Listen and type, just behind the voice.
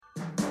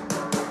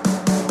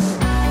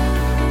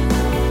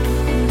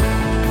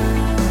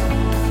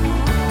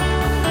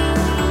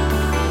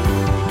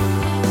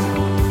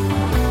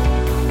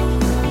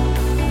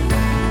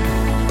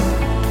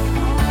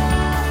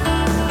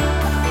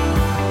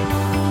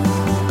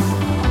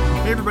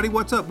Hey everybody,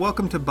 what's up?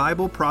 Welcome to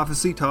Bible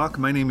Prophecy Talk.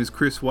 My name is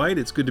Chris White.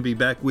 It's good to be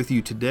back with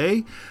you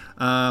today.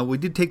 We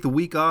did take the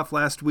week off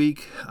last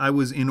week. I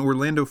was in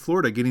Orlando,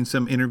 Florida, getting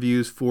some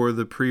interviews for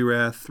the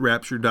Pre-Wrath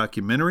Rapture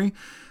documentary.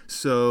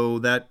 So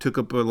that took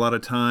up a lot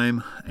of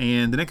time.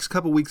 And the next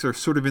couple weeks are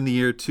sort of in the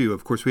air too.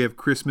 Of course, we have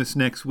Christmas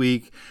next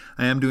week.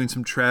 I am doing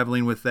some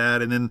traveling with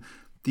that. And then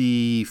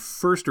the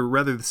first, or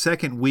rather the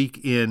second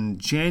week in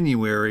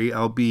January,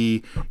 I'll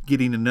be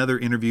getting another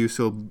interview,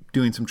 so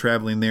doing some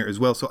traveling there as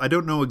well. So I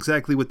don't know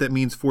exactly what that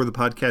means for the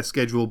podcast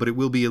schedule, but it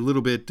will be a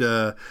little bit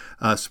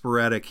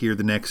sporadic here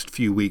the next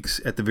few weeks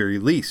at the very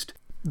least.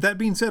 That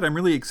being said, I'm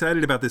really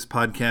excited about this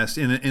podcast.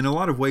 In a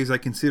lot of ways, I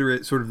consider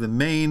it sort of the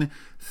main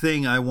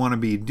thing I want to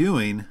be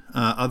doing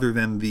other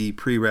than the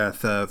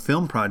Pre-Wrath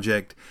film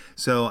project.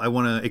 So I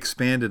want to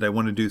expand it. I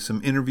want to do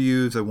some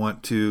interviews. I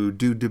want to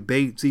do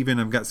debates even.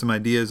 I've got some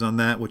ideas on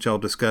that, which I'll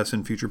discuss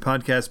in future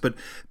podcasts. But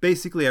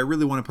basically, I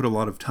really want to put a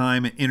lot of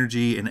time,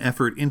 energy, and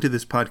effort into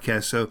this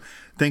podcast. So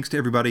thanks to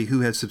everybody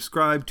who has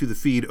subscribed to the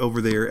feed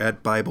over there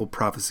at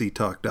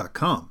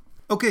BibleProphecyTalk.com.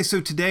 Okay,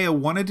 so today I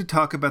wanted to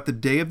talk about the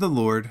Day of the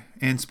Lord,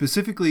 and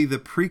specifically the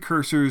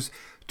precursors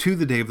to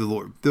the Day of the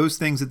Lord. Those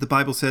things that the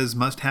Bible says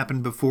must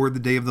happen before the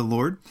Day of the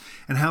Lord,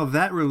 and how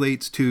that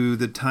relates to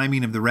the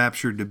timing of the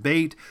rapture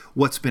debate,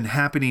 what's been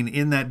happening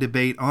in that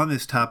debate on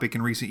this topic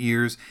in recent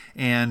years,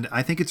 and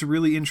I think it's a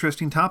really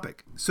interesting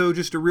topic. So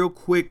just a real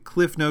quick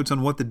cliff notes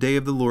on what the Day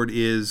of the Lord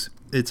is.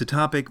 It's a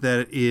topic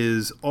that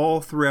is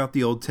all throughout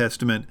the Old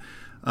Testament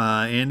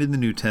and in the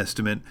New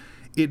Testament.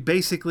 It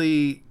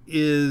basically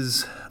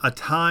is a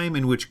time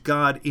in which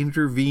God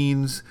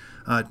intervenes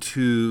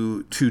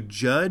to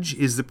judge,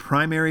 is the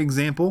primary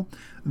example.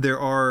 There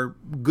are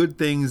good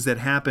things that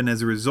happen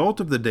as a result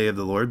of the Day of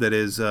the Lord. That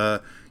is,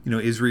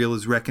 Israel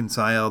is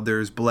reconciled.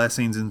 There's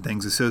blessings and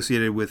things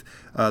associated with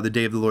the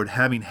Day of the Lord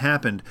having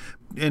happened.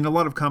 And a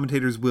lot of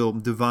commentators will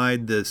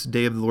divide this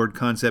Day of the Lord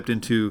concept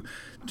into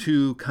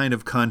two kind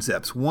of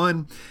concepts.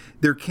 One,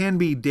 there can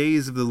be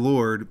days of the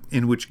Lord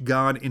in which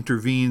God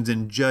intervenes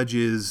and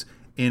judges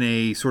in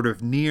a sort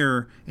of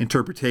near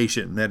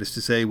interpretation, that is to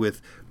say with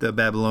the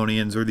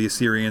Babylonians or the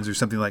Assyrians or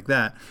something like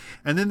that.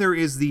 And then there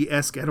is the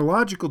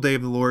eschatological Day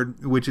of the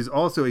Lord, which is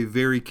also a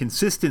very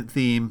consistent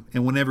theme,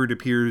 and whenever it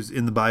appears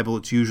in the Bible,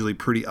 it's usually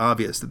pretty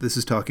obvious that this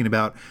is talking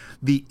about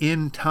the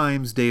end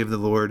times Day of the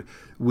Lord,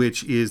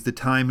 which is the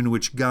time in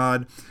which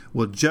God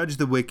will judge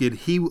the wicked.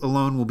 He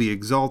alone will be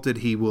exalted.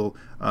 He will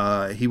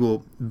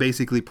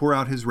basically pour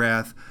out his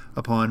wrath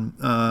upon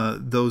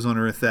those on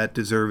earth that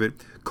deserve it,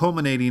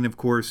 culminating, of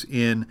course,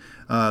 in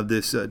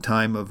this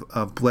time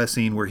of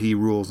blessing where he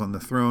rules on the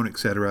throne,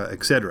 etc.,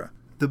 etc.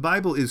 The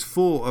Bible is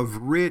full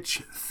of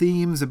rich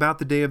themes about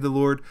the Day of the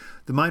Lord.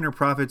 The minor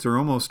prophets are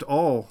almost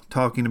all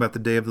talking about the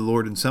Day of the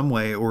Lord in some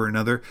way or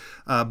another.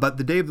 But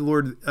the Day of the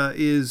Lord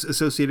is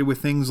associated with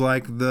things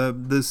like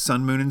the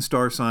sun, moon, and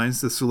star signs.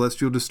 The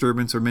celestial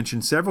disturbance are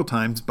mentioned several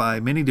times by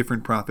many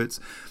different prophets.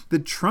 The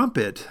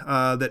trumpet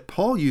that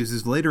Paul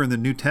uses later in the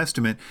New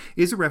Testament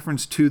is a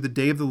reference to the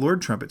Day of the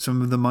Lord trumpet.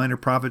 Some of the minor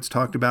prophets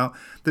talked about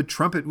the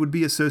trumpet would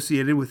be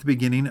associated with the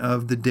beginning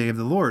of the Day of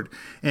the Lord.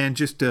 And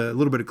just a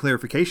little bit of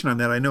clarification on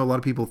that. I know a lot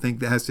of people think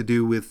that has to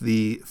do with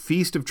the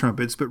Feast of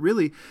Trumpets, but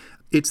really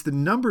it's the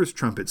Numbers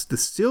trumpets. The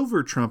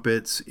silver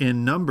trumpets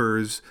in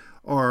Numbers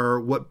are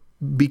what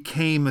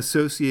became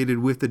associated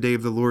with the Day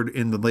of the Lord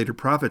in the later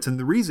prophets. And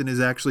the reason is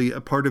actually a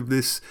part of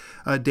this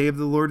Day of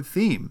the Lord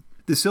theme.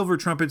 The silver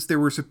trumpets, there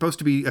were supposed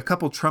to be a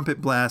couple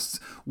trumpet blasts.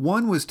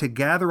 One was to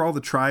gather all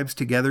the tribes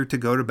together to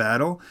go to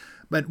battle,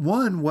 but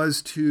one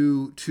was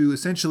to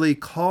essentially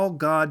call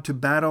God to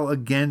battle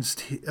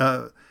against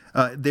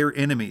their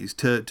enemies,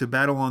 to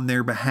battle on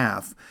their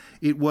behalf.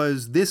 It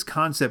was this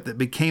concept that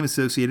became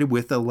associated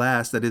with the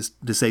last, that is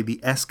to say, the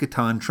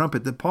eschaton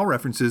trumpet that Paul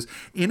references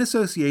in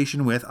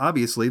association with,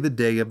 obviously, the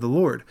Day of the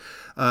Lord.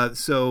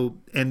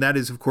 And that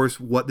is, of course,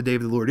 what the Day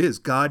of the Lord is,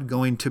 God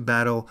going to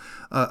battle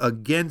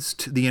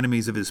against the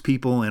enemies of his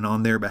people and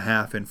on their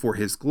behalf and for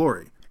his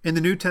glory. In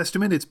the New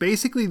Testament, it's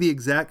basically the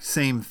exact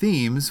same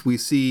themes. We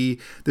see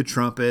the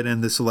trumpet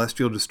and the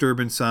celestial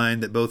disturbance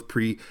sign that both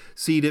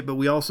precede it, but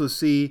we also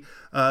see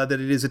that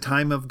it is a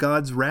time of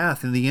God's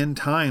wrath in the end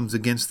times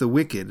against the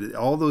wicked.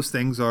 All those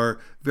things are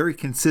very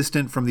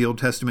consistent from the Old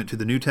Testament to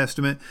the New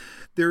Testament.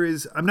 There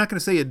is, I'm not going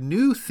to say a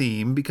new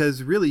theme,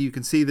 because really you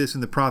can see this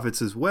in the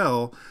prophets as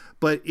well,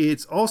 but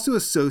it's also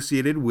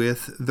associated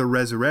with the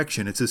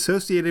resurrection. It's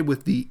associated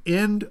with the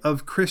end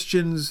of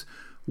Christians'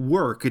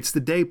 work. It's the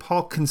day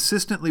Paul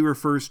consistently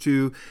refers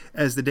to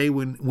as the day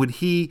when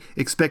he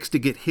expects to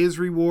get his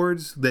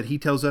rewards, that he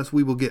tells us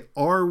we will get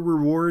our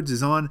rewards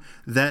is on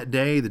that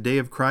day, the day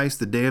of Christ,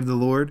 the day of the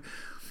Lord.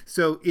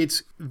 So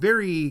it's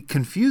very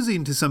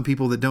confusing to some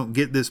people that don't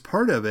get this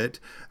part of it,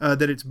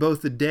 that it's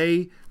both the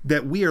day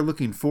that we are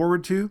looking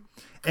forward to,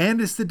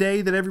 and it's the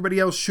day that everybody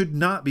else should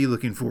not be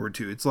looking forward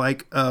to. It's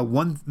like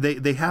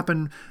they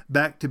happen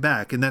back to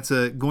back, and that's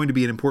going to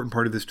be an important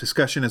part of this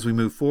discussion as we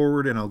move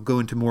forward, and I'll go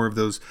into more of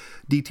those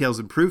details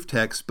in proof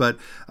text, but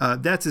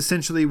that's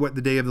essentially what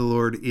the Day of the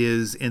Lord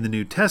is in the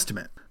New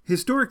Testament.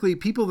 Historically,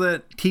 people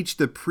that teach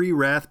the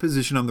pre-wrath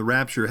position on the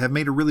rapture have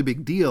made a really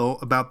big deal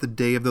about the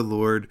day of the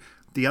Lord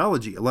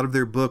theology. A lot of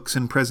their books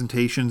and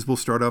presentations will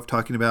start off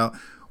talking about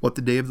what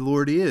the day of the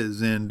Lord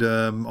is and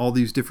all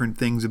these different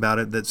things about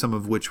it, that some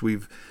of which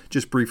we've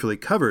just briefly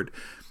covered.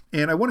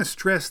 And I want to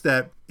stress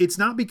that it's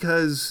not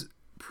because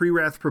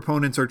pre-wrath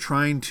proponents are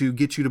trying to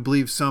get you to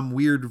believe some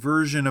weird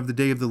version of the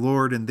day of the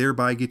Lord and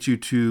thereby get you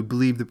to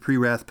believe the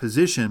pre-wrath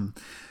position.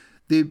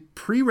 The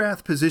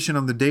pre-wrath position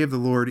on the day of the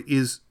Lord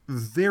is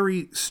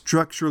very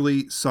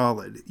structurally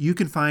solid. You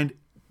can find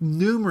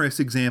numerous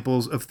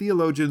examples of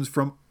theologians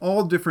from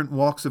all different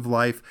walks of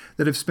life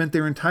that have spent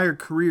their entire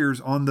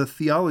careers on the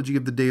theology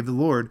of the day of the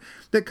Lord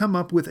that come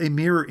up with a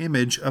mirror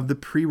image of the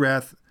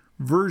pre-wrath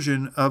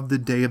version of the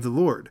day of the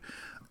Lord.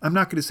 I'm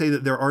not going to say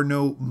that there are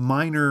no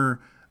minor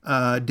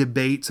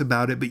debates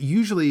about it, but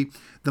usually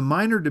the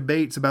minor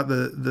debates about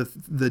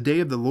the day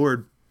of the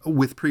Lord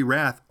with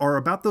pre-wrath are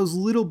about those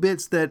little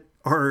bits that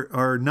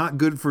are not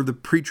good for the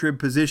pre-trib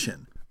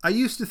position. I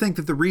used to think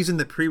that the reason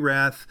that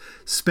pre-wrath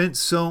spent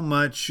so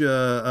much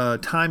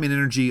time and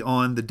energy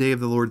on the day of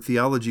the Lord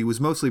theology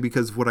was mostly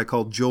because of what I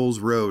call Joel's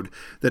Road,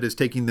 that is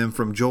taking them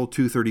from Joel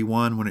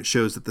 2:31, when it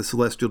shows that the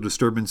celestial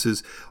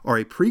disturbances are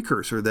a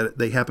precursor, that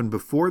they happen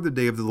before the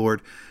day of the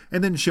Lord,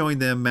 and then showing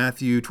them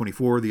Matthew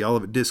 24, the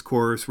Olivet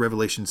Discourse,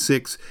 Revelation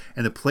 6,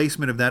 and the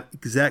placement of that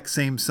exact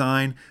same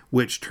sign,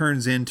 which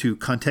turns into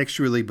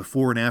contextually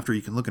before and after.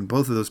 You can look in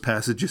both of those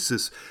passages,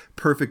 this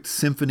perfect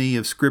symphony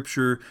of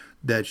Scripture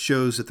that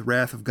shows that the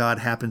wrath of God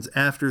happens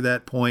after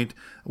that point,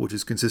 which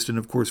is consistent,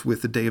 of course,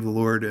 with the day of the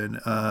Lord and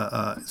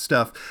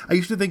stuff. I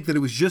used to think that it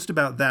was just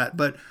about that,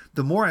 but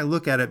the more I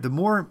look at it, the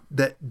more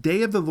that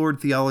day of the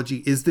Lord theology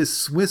is this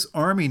Swiss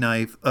Army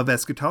knife of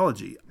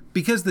eschatology.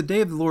 Because the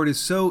day of the Lord is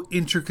so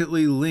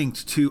intricately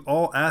linked to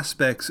all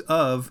aspects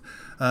of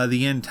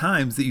the end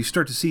times that you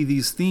start to see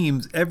these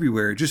themes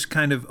everywhere. It just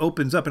kind of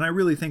opens up. And I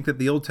really think that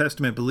the Old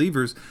Testament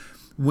believers,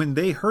 when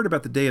they heard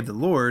about the day of the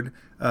Lord,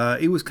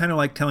 it was kind of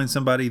like telling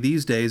somebody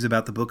these days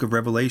about the book of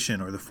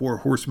Revelation or the four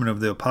horsemen of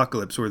the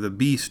apocalypse or the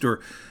beast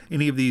or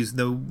any of these,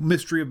 the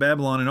mystery of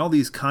Babylon and all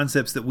these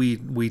concepts that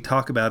we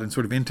talk about and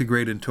sort of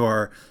integrate into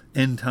our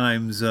end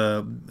times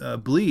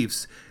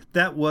beliefs.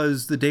 That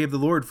was the day of the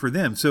Lord for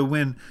them. So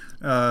when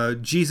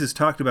Jesus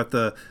talked about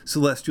the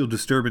celestial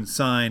disturbance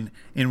sign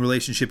in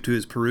relationship to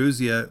his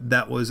parousia,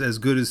 that was as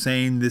good as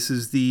saying this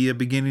is the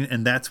beginning,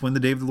 and that's when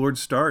the day of the Lord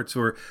starts.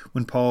 Or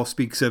when Paul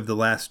speaks of the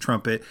last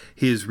trumpet,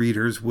 his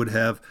readers would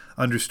have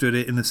understood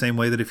it in the same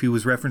way that if he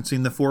was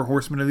referencing the four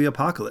horsemen of the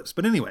apocalypse.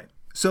 But anyway,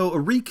 so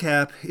a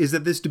recap is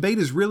that this debate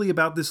is really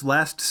about this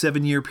last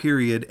 7-year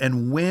period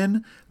and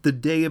when the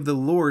day of the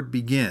Lord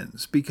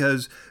begins,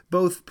 because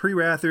both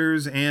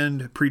pre-wrathers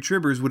and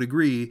pre-tribbers would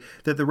agree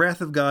that the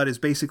wrath of God is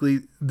basically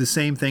the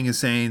same thing as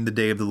saying the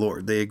day of the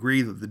Lord. They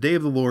agree that the day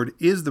of the Lord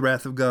is the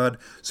wrath of God.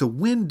 So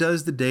when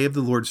does the day of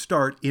the Lord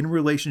start in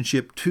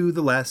relationship to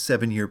the last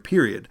 7-year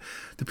period?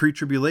 The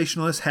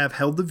pre-tribulationists have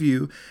held the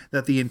view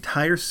that the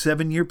entire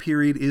 7-year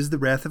period is the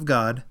wrath of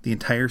God. The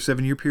entire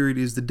 7-year period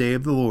is the day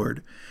of the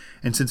Lord.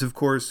 And since, of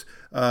course,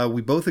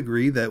 we both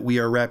agree that we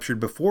are raptured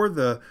before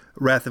the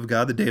wrath of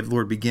God, the day of the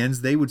Lord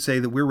begins, they would say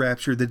that we're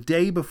raptured the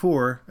day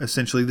before,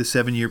 essentially, the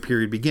 7-year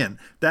period begin.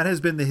 That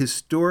has been the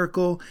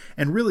historical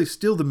and really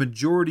still the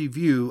majority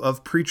view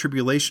of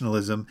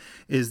pre-tribulationalism,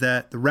 is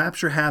that the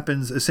rapture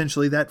happens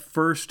essentially that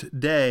first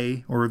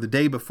day or the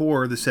day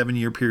before the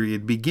 7-year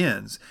period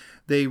begins.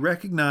 They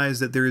recognize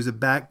that there is a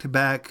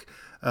back-to-back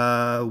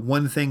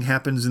one thing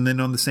happens and then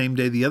on the same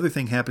day the other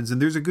thing happens,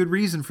 and there's a good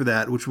reason for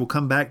that, which we'll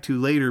come back to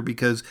later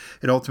because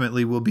it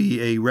ultimately will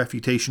be a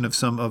refutation of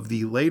some of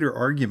the later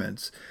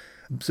arguments.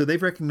 So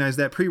they've recognized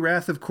that.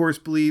 Pre-wrath, of course,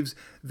 believes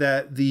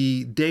that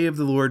the day of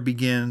the Lord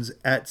begins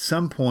at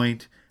some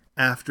point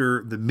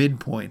after the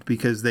midpoint,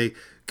 because they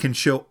can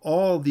show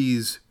all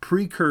these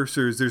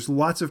precursors. There's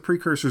lots of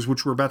precursors,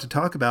 which we're about to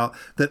talk about,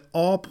 that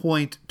all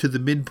point to the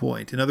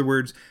midpoint. In other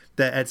words,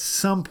 that at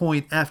some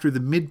point after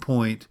the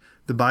midpoint,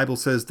 the Bible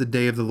says the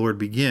day of the Lord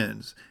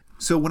begins.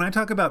 So when I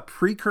talk about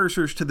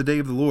precursors to the day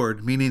of the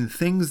Lord, meaning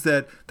things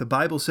that the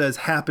Bible says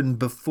happened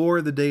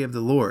before the day of the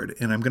Lord,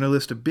 and I'm going to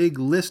list a big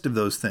list of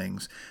those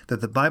things,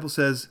 that the Bible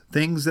says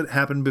things that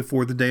happened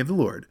before the day of the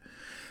Lord.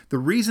 The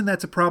reason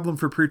that's a problem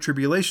for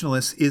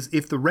pre-tribulationists is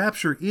if the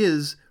rapture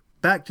is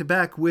back to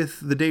back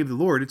with the day of the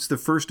Lord, it's the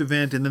first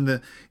event and then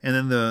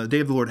the day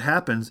of the Lord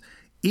happens.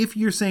 If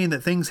you're saying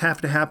that things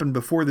have to happen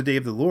before the day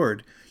of the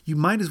Lord, you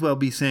might as well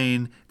be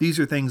saying these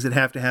are things that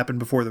have to happen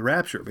before the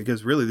rapture,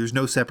 because really there's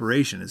no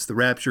separation. It's the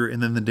rapture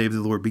and then the day of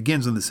the Lord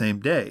begins on the same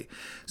day.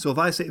 So if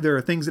I say there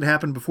are things that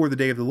happen before the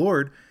day of the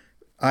Lord,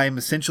 I'm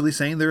essentially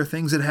saying there are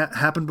things that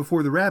happen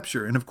before the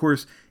rapture. And of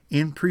course,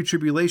 In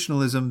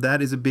pre-tribulationalism,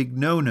 that is a big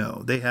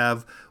no-no. They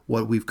have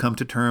what we've come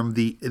to term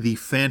the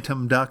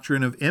phantom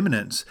doctrine of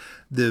imminence,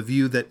 the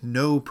view that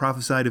no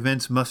prophesied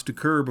events must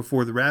occur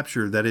before the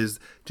rapture. That is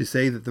to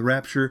say that the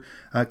rapture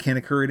can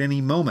occur at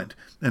any moment.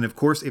 And of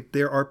course, if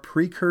there are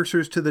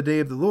precursors to the day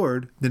of the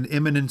Lord, then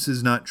imminence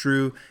is not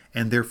true,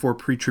 and therefore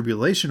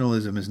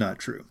pre-tribulationalism is not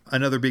true.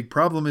 Another big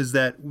problem is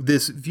that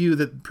this view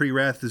that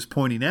pre-wrath is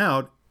pointing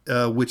out,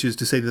 which is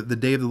to say that the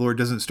day of the Lord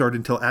doesn't start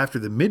until after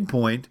the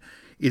midpoint,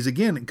 is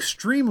again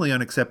extremely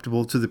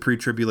unacceptable to the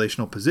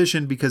pre-tribulational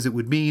position, because it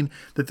would mean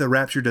that the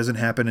rapture doesn't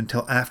happen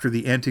until after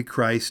the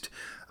Antichrist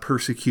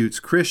persecutes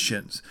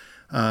Christians.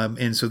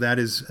 And so that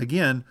is,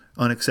 again,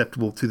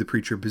 unacceptable to the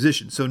pre-trib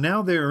position. So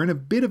now they're in a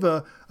bit of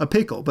a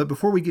pickle. But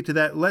before we get to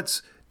that,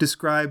 let's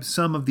describe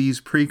some of these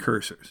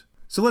precursors.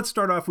 So let's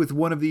start off with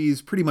one of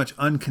these pretty much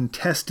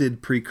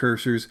uncontested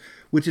precursors,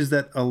 which is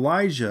that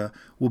Elijah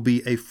will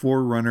be a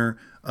forerunner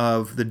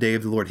of the day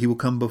of the Lord. He will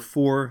come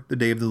before the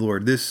day of the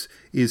Lord. This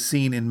is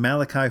seen in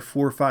Malachi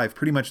 4:5.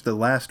 Pretty much the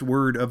last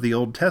word of the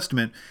Old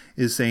Testament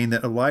is saying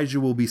that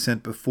Elijah will be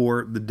sent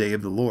before the day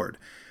of the Lord.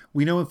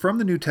 We know from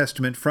the New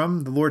Testament,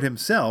 from the Lord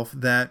himself,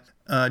 that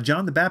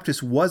John the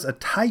Baptist was a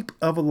type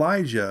of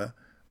Elijah,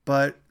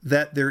 but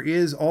that there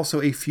is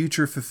also a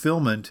future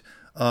fulfillment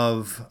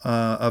of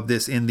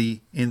this in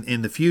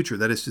the future.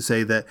 That is to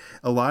say that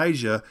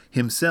Elijah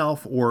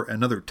himself, or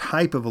another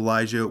type of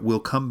Elijah,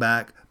 will come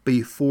back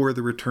before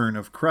the return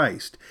of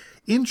Christ.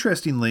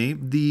 Interestingly,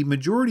 the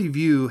majority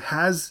view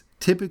has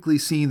typically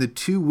seen the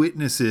two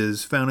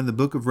witnesses found in the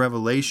book of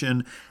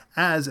Revelation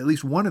as at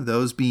least one of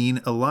those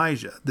being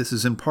Elijah. This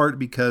is in part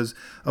because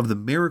of the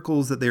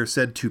miracles that they are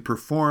said to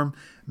perform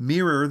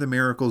mirror the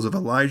miracles of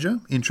Elijah.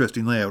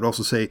 Interestingly, I would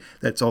also say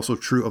that's also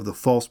true of the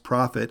false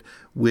prophet,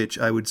 which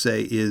I would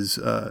say is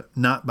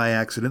not by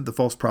accident. The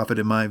false prophet,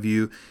 in my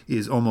view,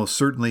 is almost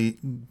certainly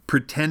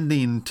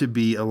pretending to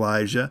be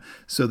Elijah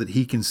so that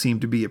he can seem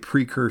to be a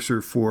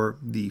precursor for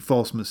the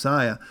false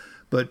Messiah.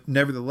 But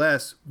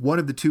nevertheless, one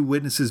of the two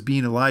witnesses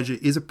being Elijah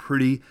is a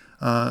pretty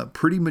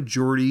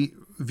majority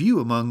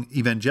view among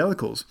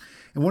evangelicals.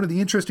 And one of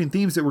the interesting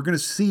themes that we're going to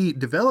see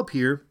develop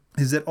here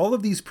is that all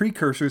of these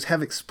precursors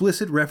have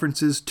explicit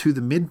references to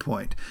the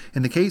midpoint.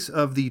 In the case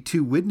of the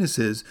two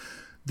witnesses,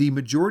 the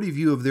majority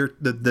view of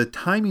the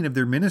timing of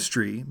their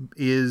ministry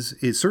is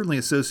certainly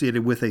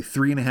associated with a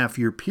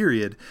 3.5-year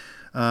period.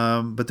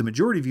 But the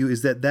majority view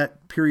is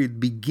that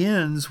period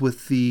begins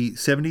with the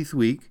 70th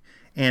week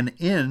and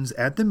ends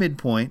at the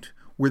midpoint,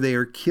 where they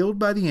are killed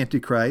by the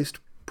Antichrist,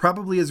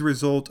 probably as a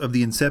result of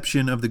the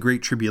inception of the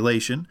Great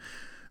Tribulation.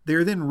 They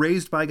are then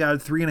raised by God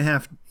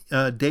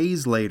 3.5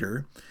 days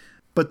later.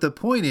 But the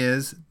point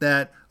is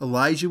that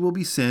Elijah will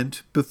be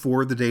sent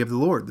before the day of the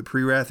Lord. The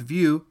pre-wrath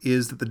view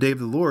is that the day of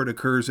the Lord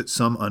occurs at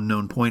some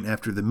unknown point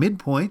after the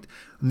midpoint,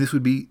 and this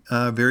would be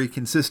very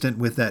consistent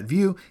with that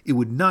view. It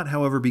would not,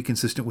 however, be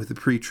consistent with the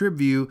pre-trib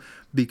view,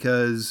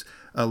 because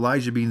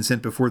Elijah being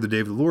sent before the day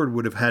of the Lord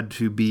would have had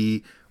to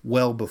be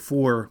well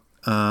before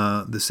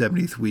the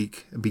 70th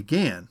week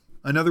began.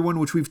 Another one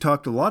which we've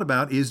talked a lot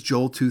about is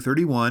Joel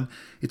 2:31.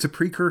 It's a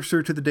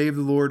precursor to the day of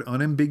the Lord.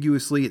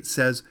 Unambiguously, it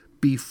says,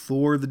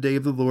 before the day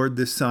of the Lord,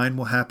 this sign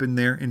will happen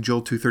there in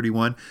Joel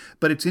 2:31.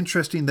 But it's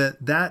interesting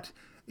that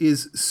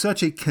is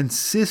such a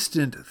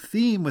consistent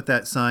theme with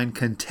that sign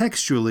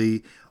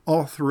contextually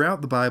all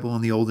throughout the Bible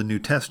in the Old and New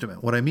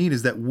Testament. What I mean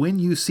is that when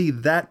you see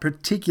that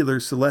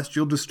particular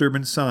celestial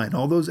disturbance sign,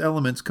 all those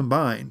elements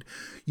combined,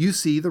 you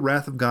see the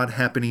wrath of God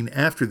happening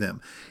after them.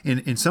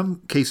 In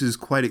some cases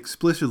quite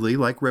explicitly,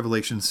 like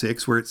Revelation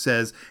 6, where it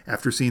says,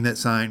 after seeing that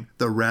sign,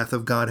 the wrath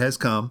of God has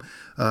come.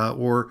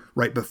 Or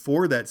right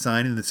before that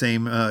sign in the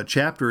same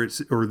chapter,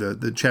 or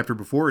the chapter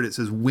before it, it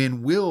says,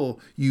 when will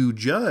you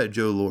judge,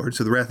 O Lord?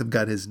 So the wrath of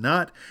God has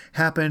not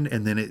happened,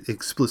 and then it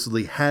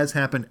explicitly has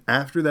happened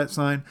after that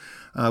sign.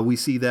 We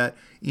see that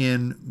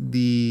in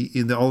the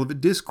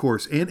Olivet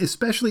Discourse, and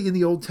especially in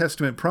the Old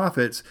Testament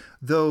prophets,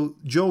 though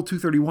Joel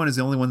 2:31 is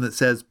the only one that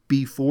says,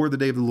 before the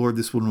day of the Lord,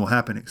 this one will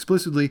happen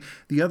explicitly.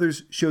 The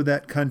others show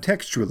that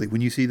contextually.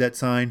 When you see that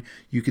sign,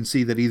 you can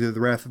see that either the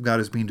wrath of God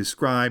is being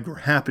described or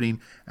happening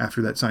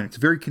after that sign. It's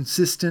a very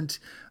consistent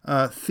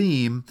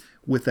theme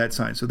with that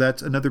sign. So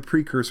that's another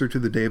precursor to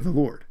the day of the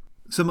Lord.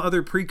 Some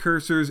other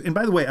precursors, and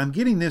by the way, I'm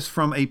getting this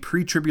from a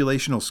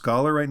pre-tribulational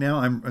scholar right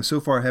now. So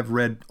far have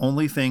read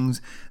only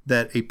things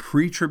that a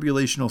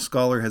pre-tribulational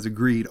scholar has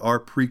agreed are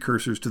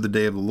precursors to the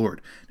day of the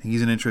Lord.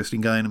 He's an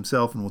interesting guy in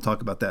himself, and we'll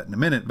talk about that in a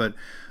minute. But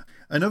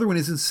another one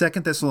is in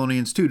 2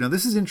 Thessalonians 2. Now,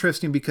 this is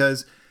interesting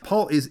because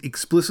Paul is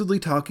explicitly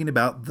talking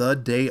about the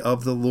day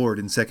of the Lord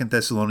in 2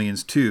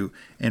 Thessalonians 2.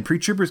 And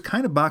pre-tribbers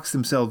kind of box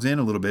themselves in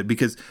a little bit,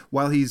 because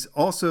while he's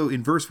also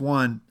in verse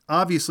 1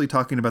 obviously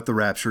talking about the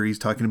rapture, he's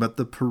talking about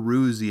the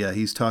parousia,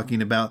 he's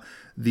talking about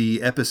the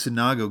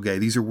episynagoge.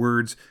 These are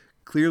words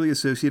clearly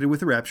associated with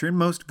the rapture, and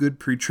most good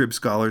pre-trib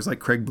scholars like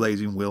Craig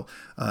Blazing will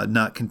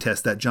not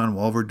contest that. John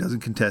Walvoord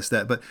doesn't contest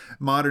that, but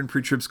modern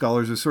pre-trib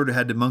scholars have sort of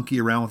had to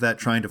monkey around with that,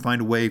 trying to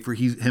find a way for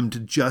him to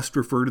just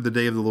refer to the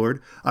day of the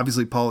Lord.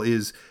 Obviously, Paul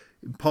is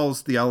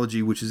Paul's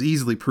theology, which is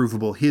easily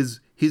provable, his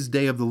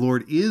day of the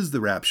Lord is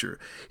the rapture.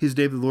 His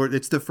day of the Lord,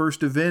 it's the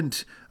first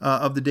event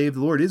of the day of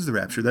the Lord is the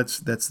rapture.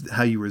 That's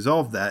how you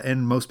resolve that.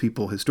 And most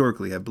people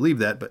historically have believed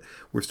that, but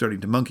we're starting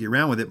to monkey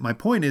around with it. My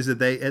point is that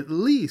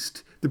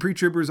the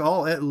pre-tribbers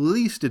all at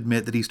least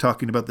admit that he's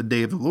talking about the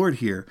day of the Lord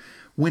here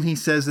when he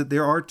says that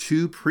there are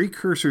two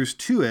precursors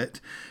to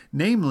it.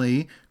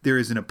 Namely, there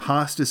is an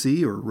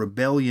apostasy or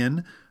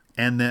rebellion,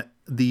 and that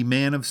the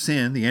man of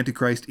sin, the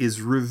Antichrist,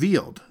 is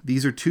revealed.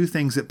 These are two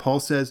things that Paul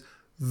says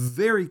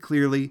very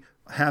clearly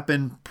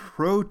happen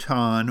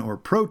proton or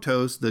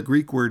protos, the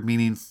Greek word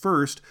meaning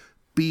first,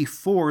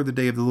 before the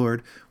day of the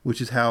Lord,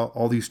 which is how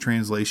all these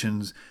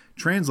translations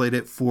translate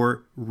it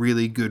for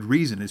really good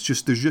reason. There's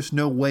just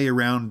no way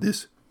around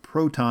this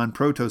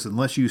protos,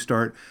 unless you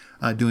start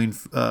doing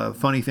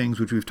funny things,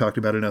 which we've talked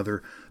about in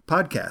other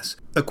podcasts.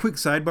 A quick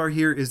sidebar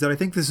here is that I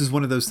think this is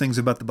one of those things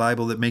about the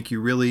Bible that make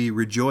you really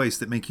rejoice,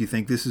 that make you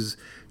think this is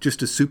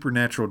just a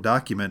supernatural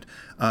document,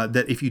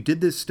 that if you did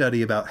this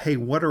study about, hey,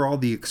 what are all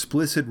the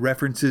explicit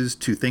references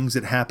to things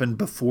that happened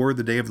before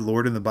the day of the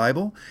Lord in the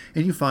Bible?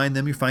 And you find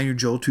them, you find your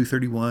Joel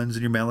 2:31s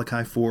and your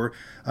Malachi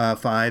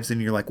 4:5s,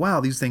 and you're like, wow,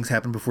 these things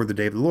happened before the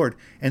day of the Lord.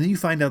 And then you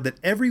find out that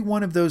every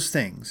one of those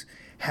things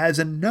has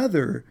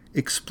another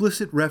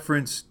explicit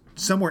reference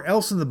somewhere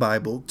else in the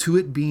Bible to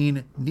it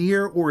being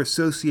near or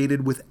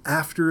associated with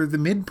after the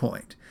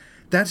midpoint.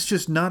 That's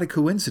just not a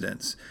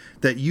coincidence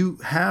that you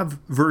have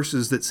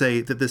verses that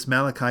say that this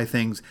Malachi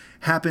things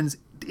happens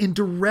in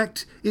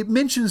direct, it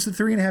mentions the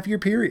 3.5 year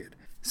period.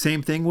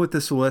 Same thing with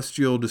the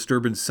celestial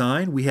disturbance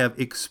sign. We have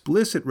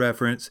explicit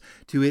reference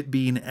to it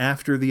being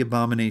after the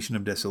abomination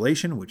of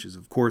desolation, which is,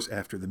 of course,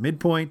 after the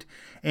midpoint,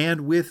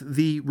 and with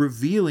the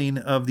revealing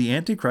of the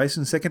Antichrist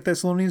in 2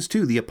 Thessalonians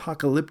 2, the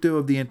apocalypto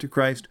of the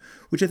Antichrist,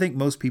 which I think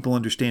most people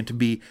understand to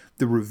be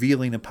the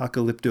revealing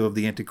apocalypto of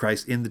the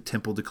Antichrist in the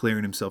temple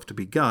declaring himself to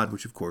be God,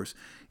 which, of course,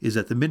 is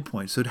at the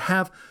midpoint. So to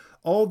have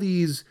all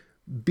these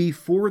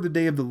before the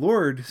day of the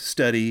Lord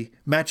study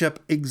match up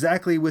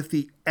exactly with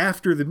the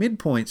after the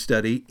midpoint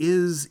study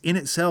is in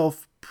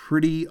itself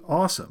pretty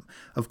awesome.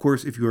 Of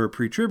course, if you're a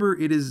pre-tribber,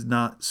 it is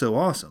not so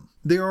awesome.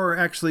 There are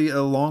actually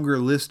a longer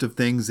list of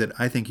things that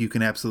I think you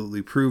can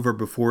absolutely prove are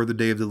before the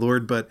day of the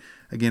Lord, but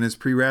again, as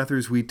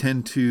pre-wrathers, we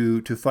tend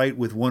to fight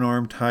with one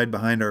arm tied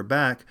behind our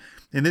back.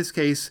 In this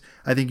case,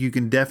 I think you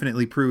can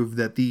definitely prove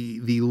that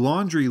the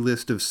laundry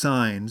list of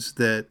signs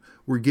that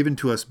were given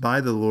to us by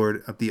the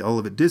Lord at the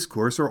Olivet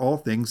Discourse are all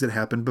things that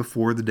happened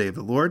before the day of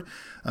the Lord.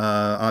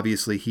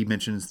 Obviously, he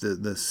mentions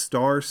the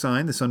star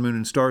sign, the sun, moon,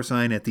 and star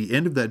sign at the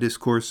end of that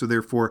discourse. So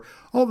therefore,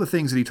 all the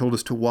things that he told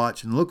us to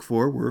watch and look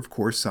for were, of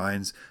course,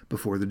 signs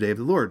before the day of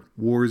the Lord.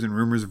 Wars and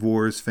rumors of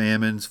wars,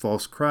 famines,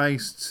 false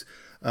Christs,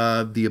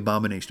 the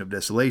abomination of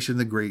desolation,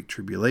 the great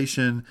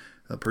tribulation,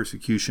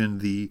 persecution,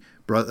 the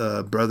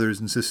brothers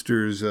and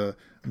sisters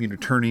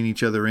turning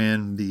each other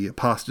in, the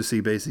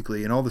apostasy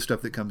basically, and all the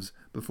stuff that comes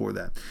before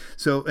that.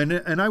 So,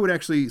 and I would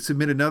actually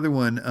submit another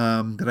one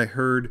that I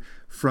heard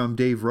from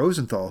Dave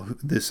Rosenthal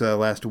this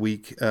last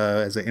week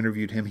as I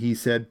interviewed him. He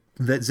said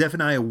that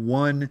Zephaniah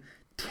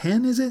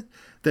 1:10, is it?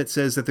 That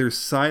says that there's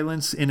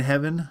silence in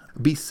heaven.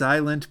 Be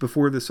silent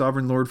before the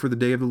sovereign Lord, for the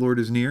day of the Lord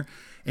is near.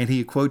 And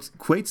he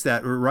equates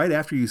that right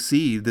after you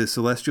see the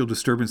celestial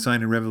disturbance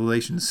sign in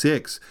Revelation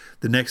 6.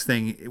 The next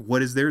thing,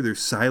 what is there?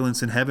 There's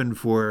silence in heaven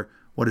for,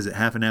 what is it,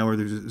 half an hour?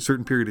 There's a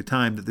certain period of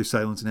time that there's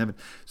silence in heaven.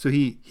 So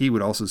he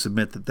would also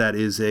submit that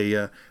is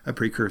a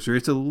precursor.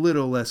 It's a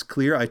little less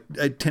clear. I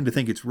tend to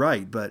think it's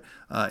right, but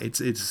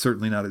it's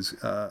certainly not as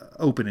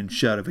open and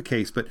shut of a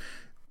case. But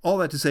all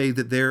that to say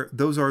that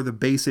those are the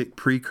basic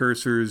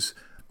precursors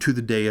to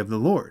the day of the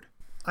Lord.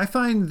 I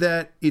find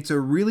that it's a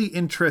really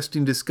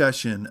interesting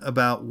discussion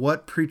about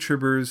what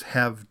pre-tribbers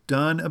have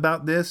done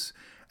about this,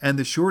 and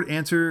the short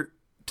answer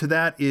to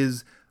that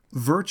is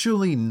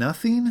virtually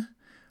nothing.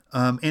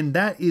 And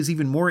that is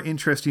even more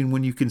interesting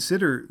when you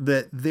consider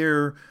that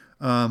their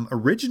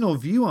original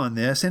view on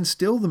this, and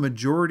still the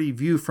majority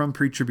view from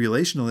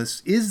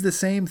pre-tribulationalists, is the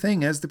same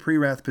thing as the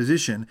pre-wrath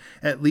position,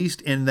 at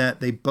least in that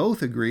they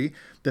both agree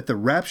that the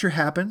rapture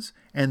happens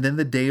and then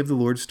the day of the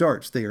Lord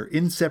starts. They are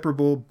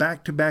inseparable,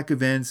 back-to-back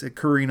events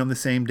occurring on the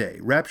same day.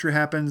 Rapture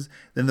happens,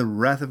 then the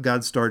wrath of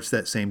God starts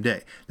that same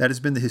day. That has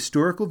been the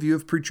historical view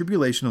of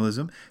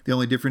pre-tribulationalism. The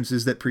only difference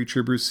is that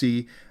pre-tribbers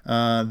see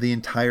the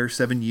entire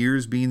 7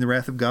 years being the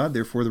wrath of God,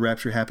 therefore the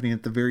rapture happening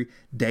at the very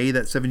day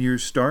that 7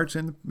 years starts,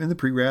 and the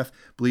pre-wrath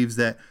believes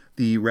that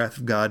the wrath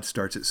of God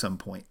starts at some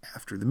point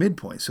after the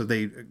midpoint. So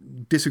they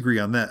disagree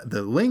on that.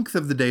 The length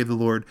of the day of the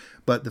Lord,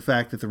 but the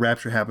fact that the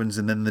rapture happens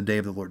and then the day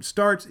of the Lord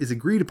starts is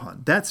agreed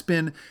upon. That's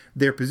been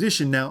their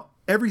position. Now,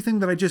 everything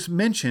that I just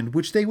mentioned,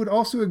 which they would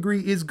also agree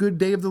is good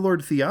day of the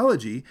Lord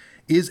theology,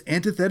 is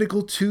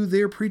antithetical to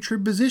their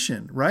pre-trib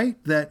position, right?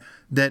 That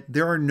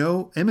there are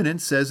no,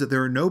 eminence says that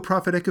there are no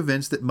prophetic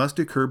events that must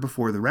occur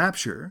before the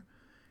rapture.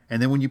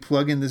 And then when you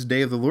plug in this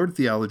day of the Lord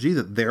theology,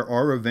 that there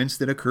are events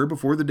that occur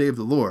before the day of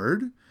the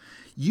Lord,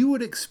 you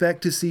would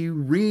expect to see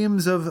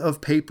reams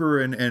of paper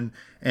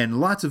and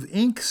lots of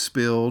ink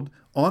spilled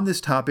on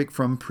this topic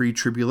from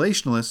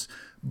pre-tribulationalists,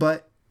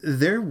 but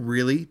there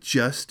really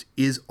just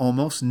is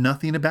almost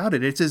nothing about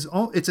it. It's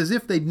as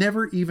if they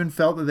never even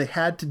felt that they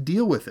had to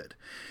deal with it,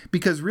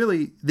 because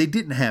really they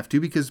didn't have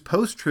to, because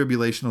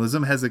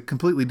post-tribulationalism has a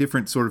completely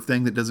different sort of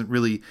thing that doesn't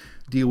really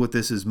deal with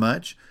this as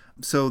much.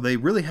 So they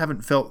really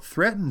haven't felt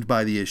threatened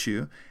by the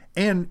issue.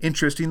 And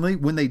interestingly,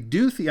 when they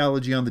do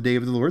theology on the day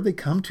of the Lord, they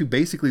come to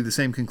basically the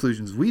same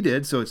conclusions we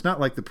did. So it's not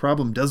like the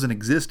problem doesn't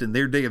exist in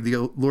their day of the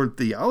Lord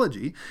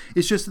theology.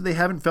 It's just that they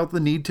haven't felt the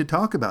need to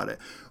talk about it.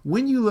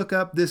 When you look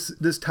up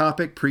this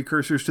topic,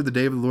 precursors to the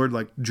day of the Lord,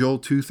 like Joel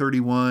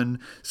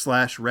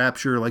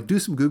 2:31/rapture, like do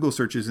some Google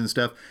searches and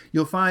stuff,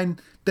 you'll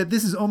find that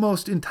this is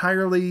almost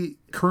entirely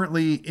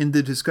currently in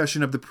the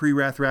discussion of the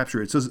pre-wrath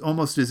rapture. It's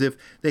almost as if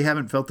they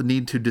haven't felt the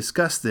need to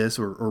discuss this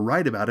or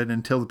write about it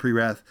until the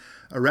pre-wrath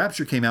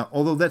rapture came out,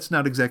 although that's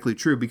not exactly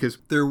true, because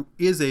there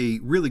is a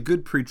really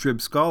good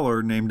pre-trib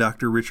scholar named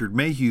Dr. Richard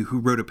Mayhew who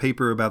wrote a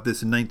paper about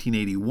this in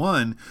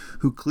 1981,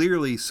 who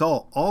clearly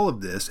saw all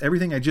of this,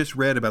 everything I just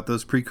read about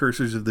those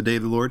precursors of the day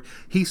of the Lord.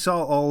 He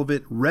saw all of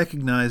it,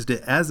 recognized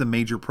it as a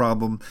major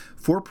problem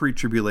for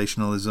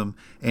pre-tribulationalism,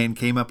 and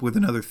came up with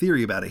another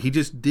theory about it. He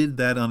just did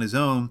that on his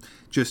own,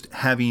 just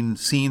having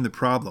seen the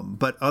problem.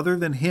 But other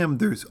than him,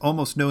 there's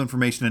almost no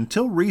information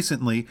until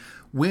recently,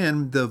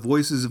 when the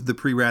voices of the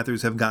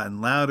pre-wrathers have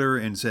gotten louder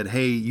and said,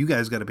 hey, you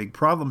guys got a big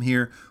problem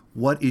here.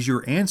 What is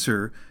your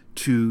answer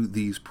to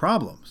these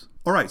problems?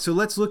 All right, so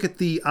let's look at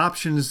the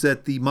options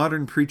that the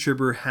modern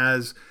pre-tribber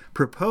has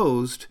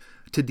proposed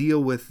to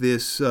deal with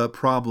this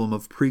problem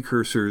of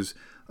precursors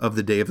of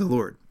the day of the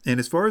Lord. And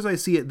as far as I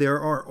see it, there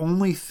are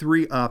only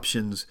three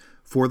options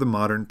for the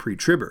modern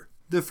pre-tribber.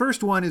 The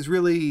first one is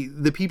really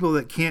the people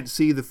that can't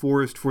see the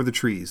forest for the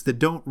trees, that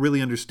don't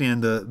really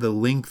understand the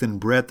length and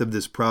breadth of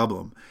this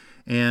problem,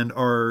 and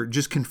are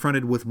just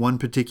confronted with one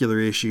particular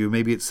issue.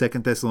 Maybe it's 2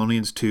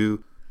 Thessalonians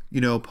 2.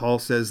 Paul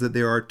says that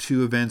there are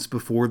two events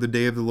before the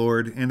day of the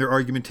Lord, and their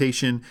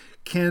argumentation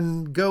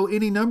can go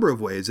any number of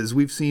ways. As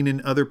we've seen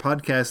in other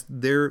podcasts,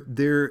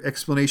 their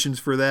explanations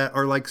for that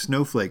are like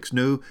snowflakes.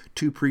 No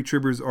two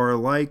pre-tribbers are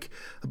alike,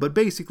 but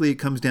basically it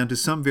comes down to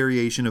some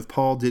variation of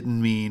Paul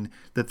didn't mean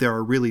that there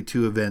are really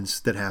two events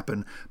that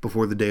happen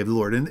before the day of the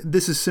Lord. And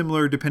this is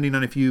similar depending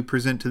on if you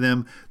present to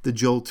them the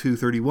Joel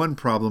 2:31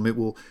 problem. It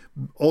will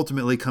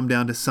ultimately come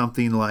down to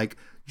something like,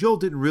 Joel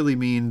didn't really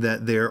mean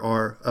that there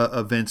are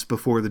events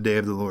before the day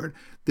of the Lord.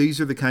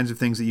 These are the kinds of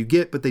things that you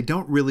get, but they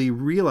don't really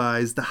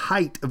realize the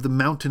height of the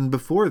mountain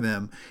before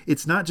them.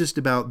 It's not just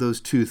about those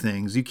two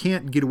things. You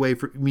can't get away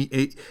from me.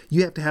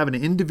 You have to have an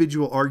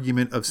individual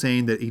argument of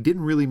saying that he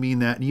didn't really mean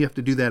that, and you have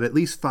to do that at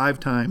least 5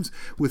 times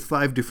with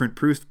 5 different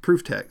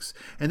proof texts.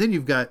 And then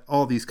you've got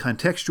all these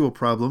contextual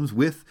problems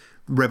with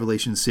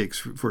Revelation 6,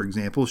 for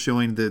example,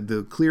 showing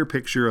the clear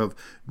picture of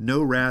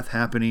no wrath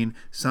happening,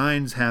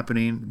 signs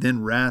happening,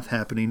 then wrath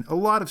happening. A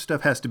lot of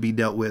stuff has to be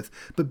dealt with.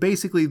 But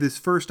basically, this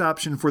first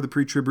option for the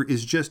pre-tribber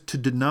is just to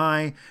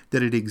deny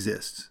that it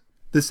exists.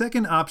 The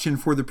second option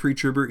for the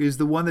pre-tribber is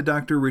the one that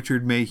Dr.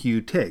 Richard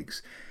Mayhew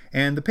takes.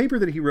 And the paper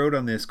that he wrote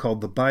on this,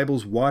 called The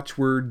Bible's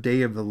Watchword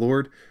Day of the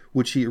Lord,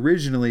 which he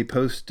originally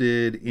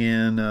posted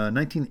in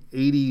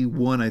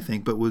 1981, I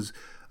think, but was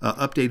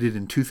updated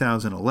in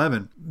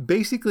 2011,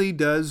 basically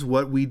does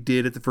what we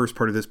did at the first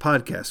part of this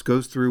podcast,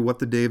 goes through what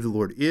the day of the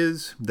Lord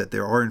is, that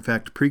there are in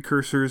fact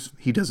precursors.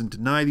 He doesn't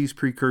deny these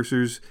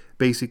precursors.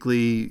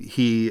 Basically,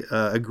 he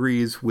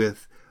agrees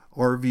with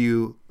our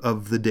view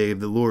of the day of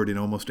the Lord in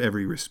almost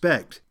every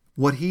respect.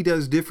 What he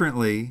does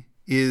differently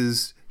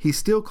is he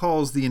still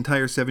calls the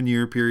entire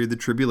 7-year period the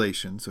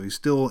tribulation, so he's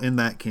still in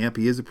that camp.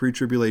 He is a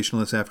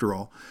pre-tribulationalist after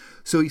all.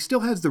 So he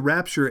still has the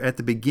rapture at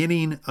the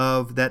beginning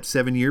of that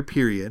 7-year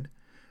period,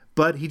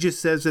 but he just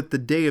says that the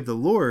day of the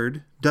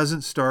Lord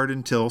doesn't start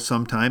until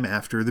sometime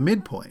after the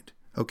midpoint.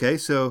 Okay,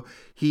 so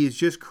he is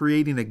just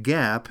creating a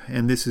gap,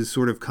 and this has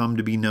sort of come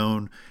to be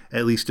known,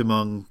 at least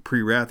among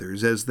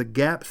pre-wrathers, as the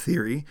gap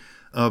theory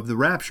of the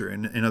rapture.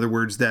 In other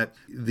words, that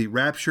the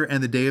rapture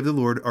and the day of the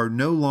Lord are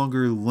no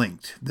longer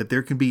linked, that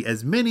there can be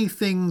as many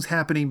things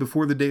happening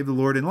before the day of the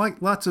Lord, and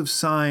like lots of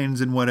signs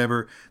and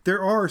whatever.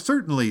 There are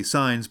certainly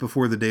signs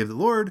before the day of the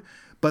Lord,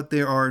 but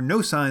there are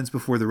no signs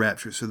before the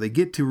rapture. So they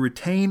get to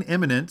retain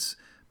eminence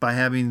by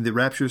having the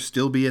rapture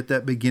still be at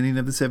that beginning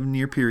of the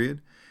 7-year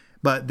period.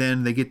 But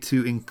then they get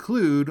to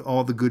include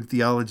all the good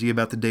theology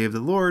about the day of the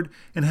Lord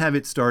and have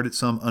it start at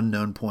some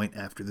unknown point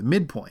after the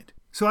midpoint.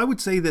 So I would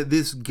say that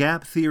this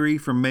gap theory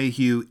from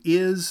Mayhew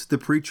is the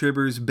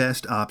pre-tribber's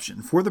best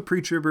option. For the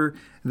pre-tribber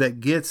that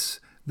gets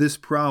this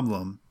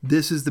problem,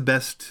 this is the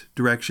best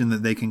direction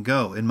that they can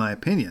go, in my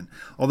opinion.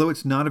 Although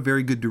it's not a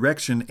very good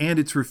direction, and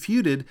it's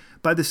refuted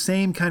by the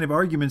same kind of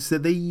arguments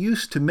that they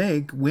used to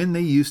make when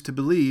they used to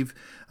believe,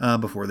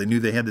 before they knew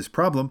they had this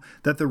problem,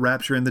 that the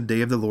rapture and the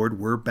day of the Lord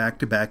were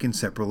back-to-back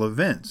inseparable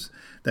events.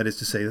 That is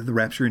to say that the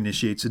rapture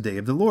initiates the day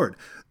of the Lord.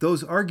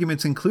 Those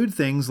arguments include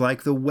things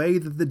like the way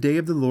that the day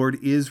of the Lord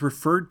is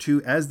referred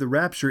to as the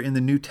rapture in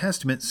the New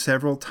Testament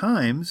several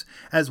times,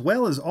 as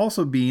well as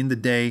also being the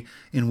day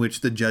in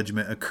which the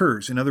judgment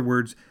occurs. In other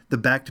words, the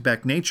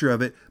back-to-back nature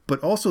of it, but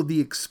also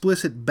the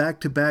explicit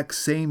back-to-back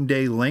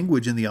same-day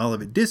language in the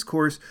Olivet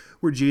Discourse,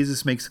 where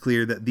Jesus makes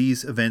clear that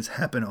these events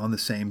happen on the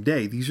same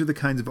day. These are the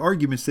kinds of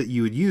arguments that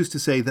you would use to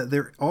say that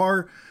there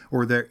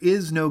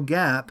is no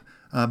gap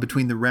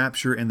between the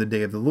rapture and the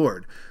day of the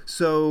Lord.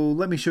 So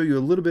let me show you a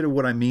little bit of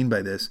what I mean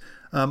by this.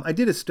 I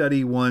did a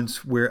study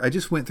once where I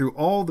just went through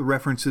all the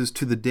references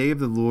to the day of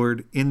the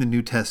Lord in the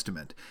New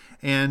Testament.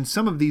 And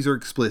some of these are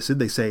explicit.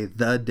 They say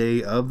the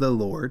day of the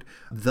Lord.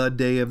 The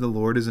day of the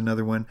Lord is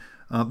another one.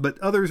 But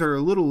others are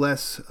a little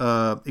less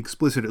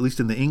explicit, at least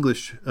in the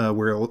English,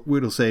 where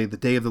it'll say the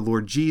day of the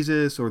Lord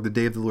Jesus, or the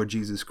day of the Lord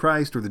Jesus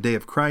Christ, or the day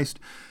of Christ.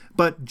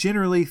 But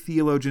generally,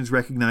 theologians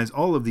recognize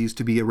all of these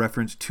to be a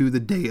reference to the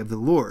day of the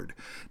Lord.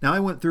 Now,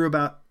 I went through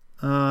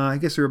I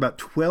guess there are about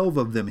 12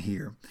 of them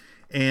here,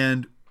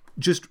 and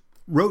just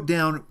wrote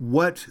down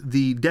what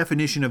the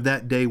definition of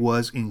that day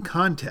was in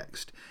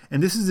context.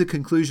 And this is the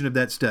conclusion of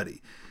that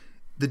study.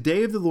 The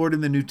day of the Lord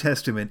in the New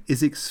Testament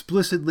is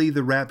explicitly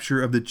the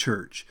rapture of the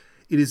church.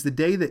 It is the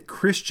day that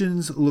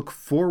Christians look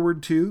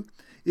forward to.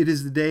 It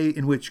is the day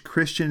in which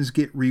Christians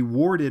get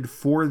rewarded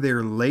for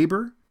their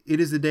labor. It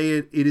is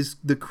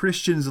the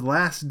Christian's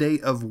last day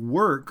of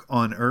work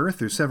on earth.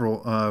 There's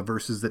several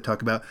verses that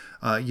talk about,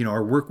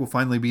 our work will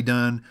finally be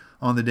done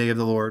on the day of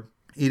the Lord.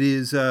 It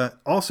is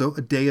also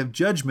a day of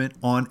judgment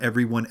on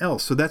everyone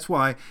else. So that's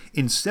why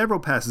in several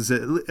passages,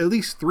 at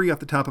least 3 off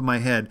the top of my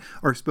head,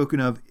 are spoken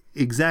of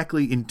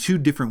exactly in 2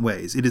 different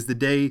ways. It is the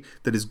day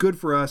that is good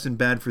for us and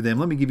bad for them.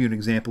 Let me give you an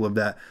example of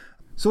that.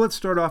 So let's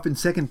start off in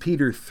 2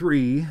 Peter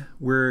 3,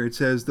 where it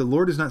says, "The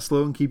Lord is not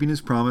slow in keeping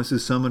his promise,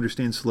 as some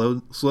understand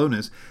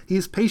slowness. He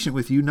is patient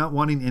with you, not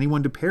wanting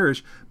anyone to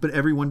perish, but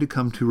everyone to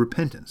come to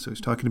repentance." So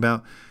he's talking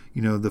about,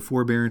 the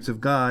forbearance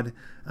of God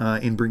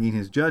in bringing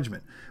his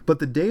judgment. "But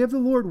the day of the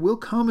Lord will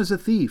come as a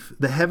thief.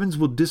 The heavens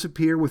will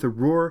disappear with a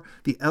roar.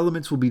 The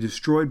elements will be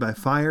destroyed by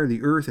fire.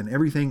 The earth and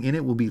everything in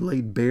it will be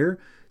laid bare.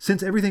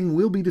 Since everything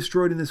will be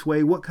destroyed in this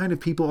way, what kind of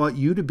people ought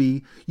you to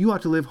be? You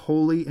ought to live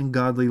holy and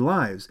godly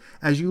lives.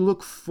 As you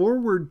look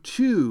forward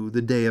to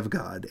the day of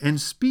God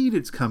and speed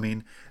its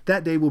coming,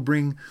 that day will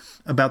bring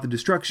about the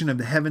destruction of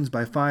the heavens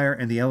by fire,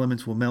 and the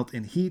elements will melt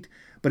in heat.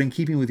 But in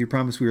keeping with your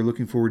promise, we are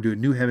looking forward to a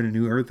new heaven and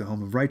new earth, the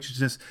home of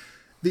righteousness."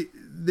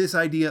 This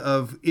idea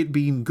of it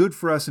being good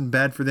for us and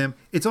bad for them,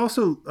 it's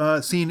also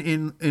seen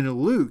in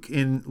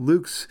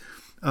Luke's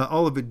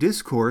Olivet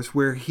Discourse,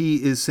 where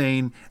he is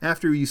saying,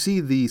 after you see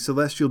the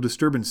celestial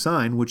disturbance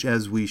sign, which,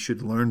 as we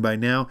should learn by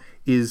now,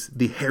 is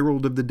the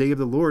herald of the day of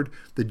the Lord,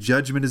 the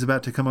judgment is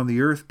about to come on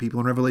the earth. People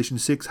in Revelation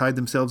 6 hide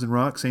themselves in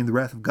rocks, saying the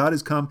wrath of God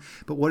has come.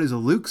 But what does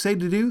Luke say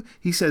to do?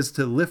 He says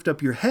to lift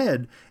up your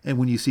head, and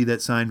when you see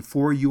that sign,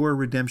 for your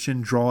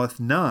redemption draweth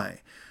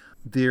nigh.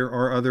 There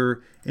are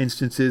other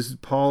instances.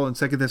 Paul in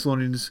 2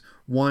 Thessalonians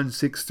 1,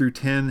 6 through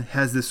 10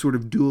 has this sort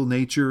of dual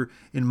nature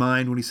in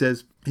mind when he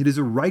says, "It is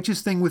a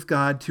righteous thing with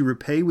God to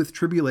repay with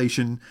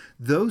tribulation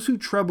those who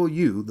trouble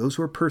you, those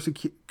who are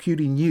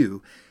persecuting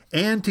you,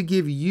 and to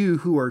give you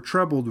who are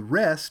troubled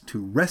rest, to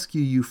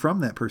rescue you from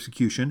that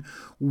persecution,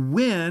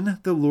 when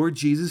the Lord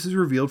Jesus is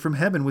revealed from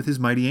heaven with his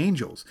mighty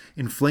angels,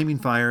 in flaming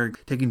fire,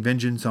 taking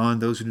vengeance on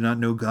those who do not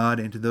know God,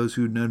 and to those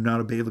who do not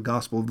obey the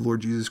gospel of the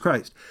Lord Jesus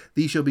Christ.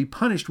 These shall be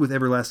punished with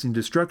everlasting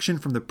destruction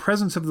from the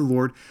presence of the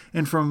Lord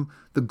and from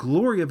the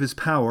glory of his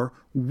power,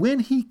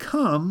 when he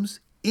comes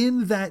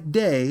in that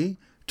day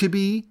to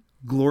be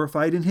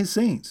glorified in his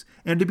saints,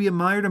 and to be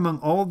admired among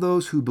all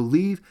those who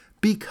believe,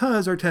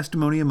 because our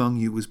testimony among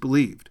you was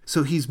believed."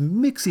 So he's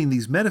mixing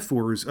these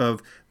metaphors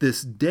of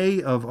this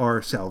day of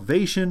our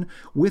salvation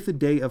with the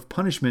day of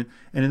punishment,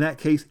 and in that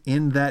case,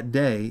 in that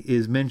day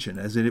is mentioned,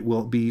 as it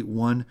will be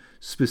one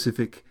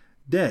specific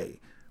day.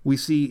 We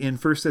see in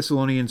 1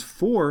 Thessalonians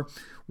 4,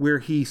 where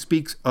he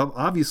speaks of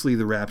obviously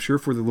the rapture,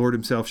 "For the Lord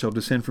himself shall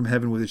descend from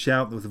heaven with a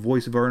shout, with the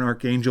voice of an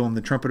archangel, and the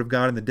trumpet of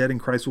God, and the dead in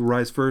Christ will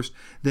rise first.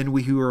 Then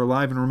we who are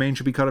alive and remain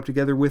shall be caught up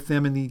together with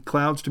them in the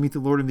clouds to meet the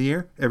Lord in the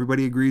air."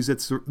 Everybody agrees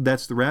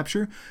that's the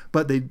rapture,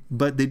 but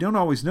they don't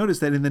always notice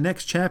that in the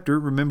next chapter.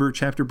 Remember,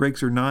 chapter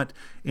breaks are not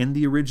in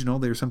the original;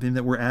 they're something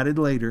that were added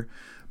later.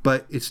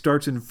 But it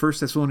starts in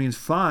 1 Thessalonians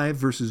 5,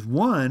 verses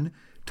 1,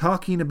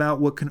 talking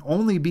about what can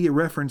only be a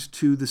reference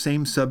to the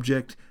same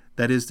subject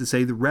that is to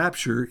say, the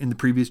rapture in the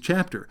previous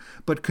chapter.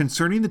 But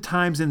concerning the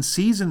times and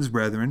seasons,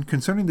 brethren,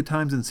 concerning the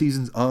times and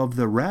seasons of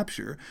the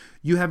rapture,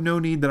 you have no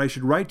need that I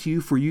should write to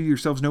you, for you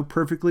yourselves know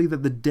perfectly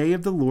that the day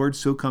of the Lord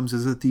so comes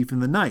as a thief in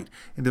the night.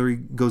 And there he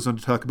goes on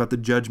to talk about the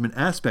judgment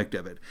aspect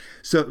of it.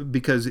 So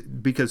because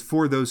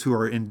for those who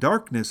are in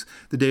darkness,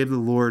 the day of the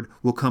Lord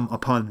will come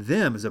upon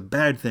them as a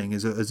bad thing,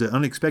 as an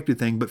unexpected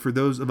thing. But for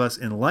those of us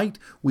in light,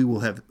 we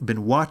will have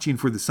been watching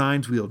for the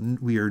signs.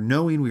 We are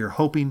knowing, we are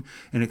hoping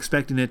and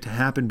expecting it to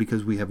happen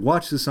because we have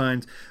watched the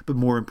signs. But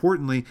more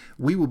importantly,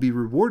 we will be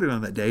rewarded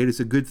on that day. It is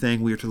a good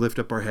thing. We are to lift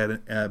up our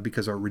head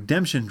because our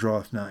redemption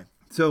draweth nigh.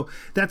 So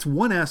that's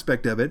one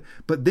aspect of it,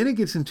 but then it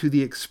gets into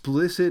the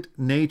explicit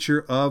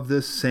nature of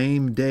the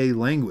same day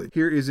language.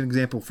 Here is an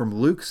example from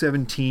Luke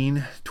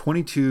 17,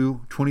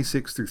 22,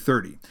 26 through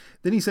 30.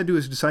 Then he said to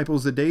his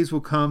disciples, the days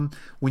will come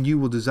when you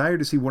will desire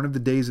to see one of the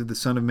days of the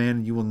Son of Man,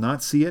 and you will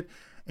not see it.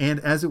 And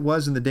as it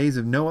was in the days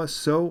of Noah,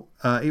 so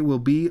it will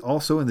be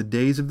also in the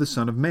days of the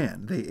Son of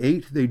Man. They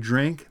ate, they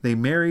drank, they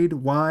married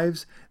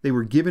wives, they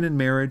were given in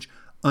marriage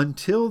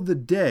until the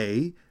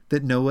day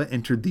that Noah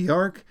entered the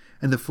ark,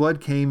 and the flood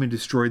came and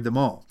destroyed them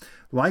all.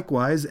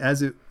 Likewise,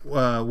 as it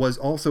was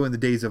also in the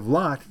days of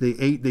Lot, they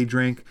ate, they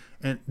drank,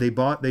 and they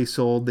bought, they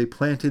sold, they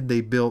planted, they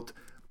built.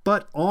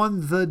 But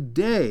on the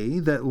day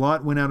that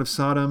Lot went out of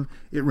Sodom,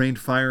 it rained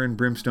fire and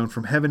brimstone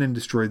from heaven and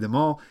destroyed them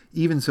all.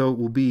 Even so it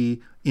will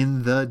be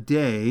in the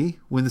day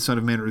when the Son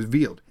of Man is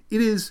revealed.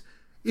 It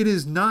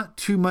is not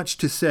too much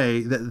to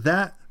say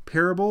that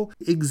parable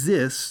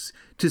exists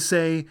to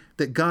say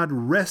that God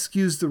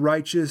rescues the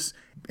righteous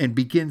and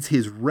begins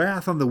his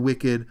wrath on the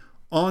wicked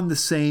on the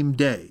same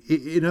day.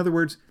 In other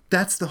words,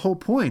 that's the whole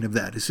point of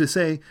that, is to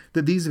say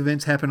that these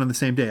events happen on the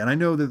same day. And I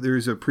know that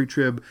there's a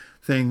pre-trib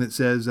thing that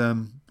says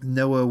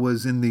Noah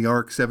was in the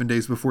ark 7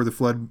 days before the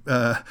flood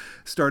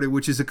started,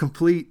 which is a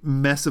complete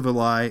mess of a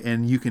lie,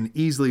 and you can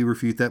easily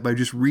refute that by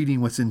just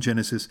reading what's in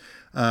Genesis.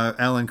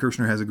 Alan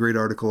Kirshner has a great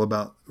article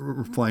about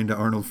replying to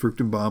Arnold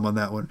Fruchtenbaum on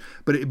that one.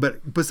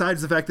 But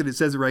besides the fact that it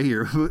says it right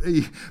here,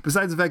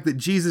 besides the fact that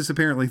Jesus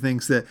apparently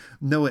thinks that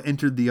Noah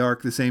entered the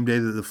ark the same day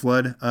that the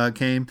flood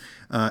came,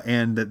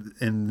 and that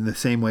in the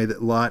same way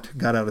that Lot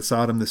got out of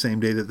Sodom the same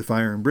day that the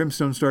fire and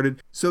brimstone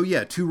started. So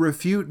yeah, to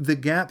refute the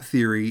gap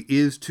theory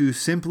is to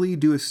simply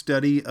do a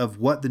study of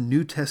what the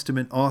New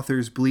Testament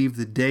authors believe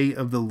the day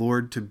of the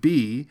Lord to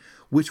be,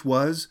 which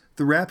was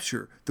the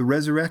rapture, the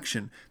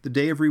resurrection, the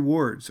day of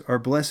rewards, our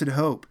blessed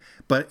hope.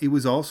 But it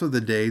was also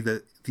the day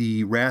that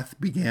the wrath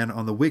began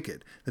on the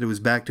wicked, that it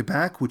was back to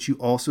back, which you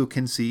also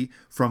can see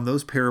from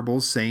those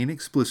parables saying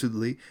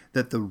explicitly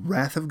that the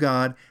wrath of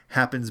God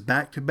happens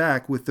back to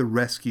back with the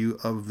rescue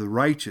of the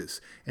righteous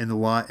in the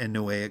Lot and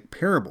Noahic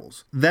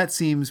parables. That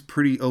seems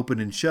pretty open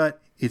and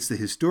shut. It's the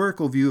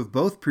historical view of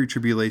both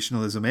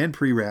pre-tribulationalism and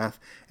pre-wrath,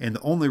 and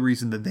the only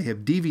reason that they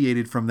have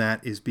deviated from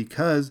that is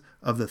because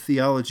of the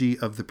theology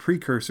of the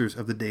precursors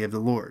of the day of the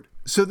Lord.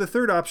 So the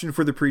third option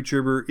for the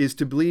pre-tribber is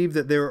to believe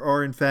that there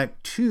are in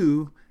fact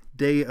two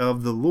day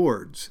of the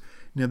Lords.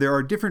 Now there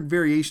are different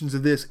variations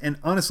of this, and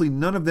honestly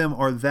none of them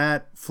are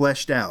that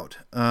fleshed out.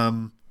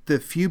 The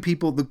few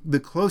people, the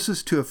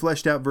closest to a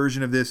fleshed out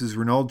version of this is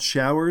Renald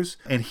Showers,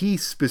 and he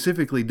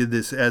specifically did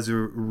this as a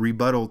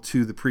rebuttal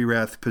to the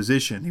pre-wrath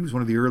position. He was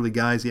one of the early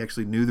guys. He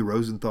actually knew the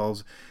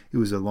Rosenthals. It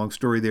was a long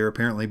story there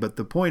apparently, but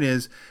the point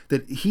is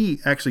that he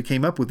actually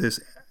came up with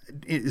this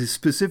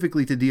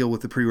specifically to deal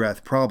with the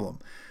pre-wrath problem.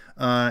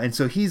 And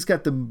so he's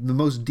got the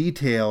most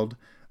detailed,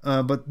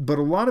 but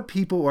a lot of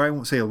people, or I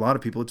won't say a lot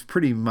of people, it's a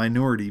pretty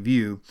minority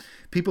view.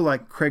 People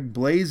like Craig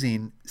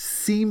Blazing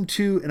seem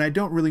to, and I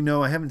don't really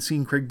know, I haven't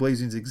seen Craig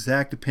Blazing's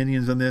exact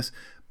opinions on this,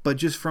 but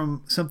just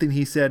from something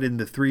he said in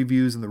the Three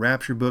Views in the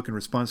Rapture book in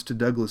response to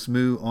Douglas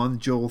Moo on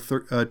Joel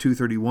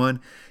 2:31,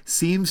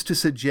 seems to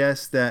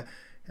suggest that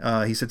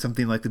he said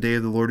something like the day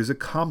of the Lord is a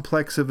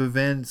complex of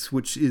events,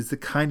 which is the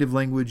kind of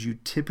language you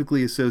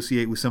typically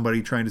associate with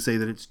somebody trying to say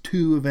that it's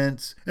two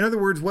events. In other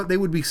words, what they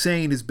would be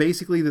saying is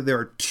basically that there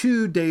are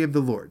two day of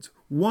the Lords.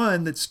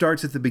 One that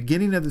starts at the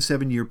beginning of the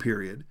 7-year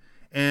period,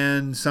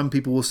 and some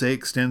people will say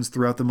extends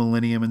throughout the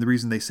millennium. And the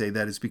reason they say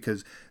that is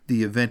because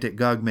the event at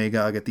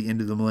Gog-Magog at the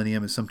end of the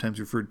millennium is sometimes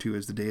referred to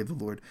as the day of the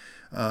Lord.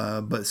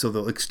 But so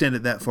they'll extend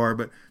it that far.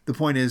 But the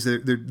point is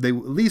that they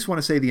at least want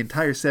to say the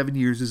entire 7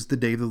 years is the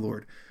day of the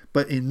Lord.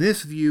 But in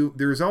this view,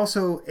 there is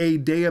also a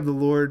day of the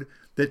Lord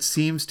that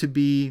seems to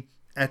be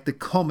at the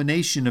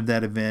culmination of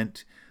that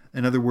event.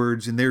 In other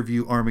words, in their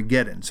view,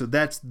 Armageddon. So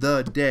that's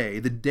the day.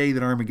 The day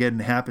that Armageddon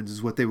happens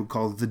is what they would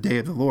call the day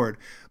of the Lord.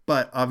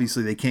 But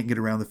obviously they can't get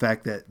around the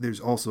fact that there's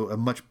also a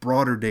much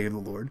broader day of the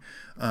Lord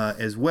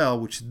as well,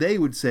 which they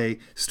would say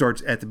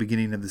starts at the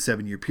beginning of the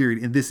 7-year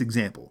period in this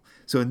example.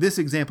 So in this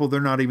example, they're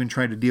not even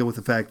trying to deal with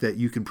the fact that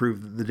you can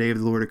prove that the day of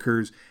the Lord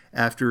occurs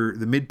after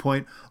the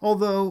midpoint.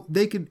 Although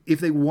they could, if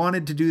they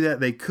wanted to do that,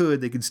 they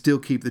could still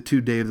keep the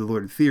 2 day of the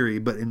Lord theory.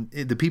 But in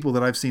the people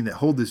that I've seen that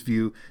hold this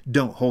view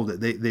don't hold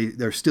it.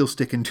 They're still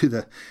sticking to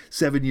the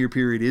 7-year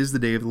period is the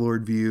day of the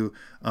Lord view.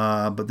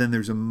 But then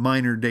there's a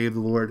minor day of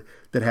the Lord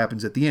that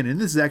happens at the end. And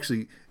this is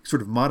actually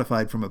sort of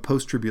modified from a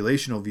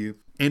post-tribulational view.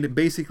 And it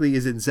basically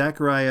is in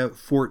Zechariah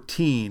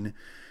 14.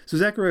 So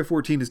Zechariah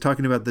 14 is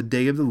talking about the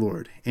day of the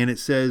Lord, and it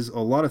says a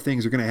lot of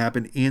things are going to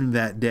happen in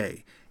that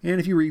day. And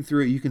if you read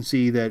through it, you can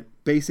see that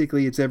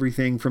basically it's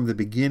everything from the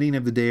beginning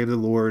of the day of the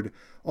Lord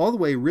all the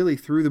way really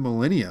through the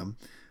millennium,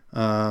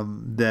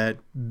 and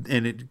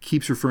it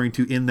keeps referring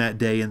to in that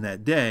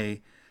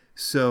day.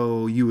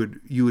 So you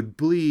would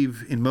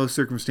believe in most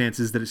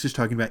circumstances that it's just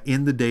talking about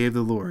in the day of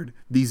the Lord,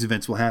 these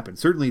events will happen.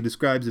 Certainly it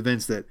describes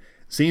events that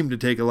seem to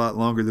take a lot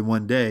longer than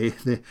one day.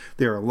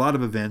 There are a lot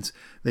of events.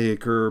 They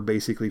occur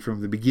basically from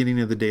the beginning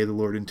of the day of the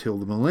Lord until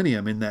the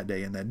millennium in that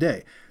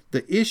day.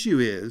 The issue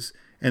is,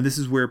 and this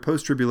is where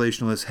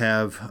post-tribulationalists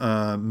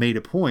have made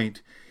a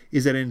point,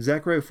 is that in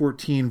Zechariah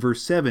 14,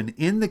 verse 7,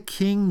 in the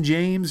King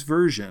James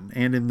Version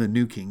and in the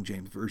New King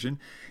James Version,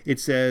 it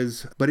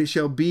says, "But it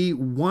shall be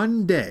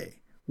one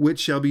day which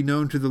shall be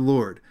known to the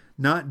Lord,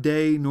 not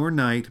day nor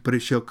night, but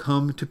it shall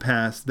come to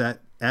pass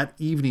that at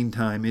evening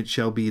time it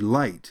shall be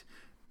light."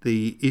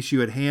 The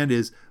issue at hand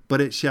is, but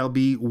it shall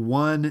be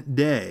one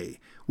day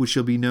which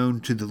shall be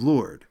known to the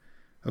Lord.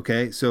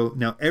 Okay, so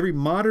now every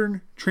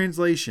modern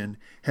translation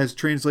has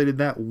translated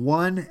that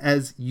one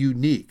as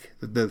unique.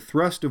 The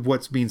thrust of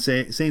what's being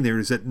saying there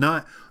is that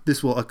not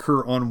this will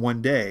occur on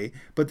one day,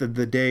 but that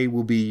the day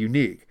will be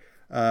unique.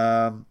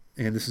 And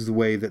this is the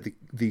way that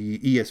the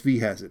ESV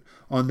has it.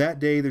 "On that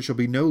day there shall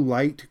be no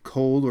light,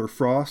 cold, or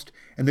frost,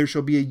 and there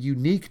shall be a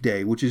unique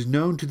day, which is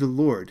known to the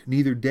Lord,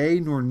 neither day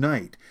nor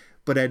night,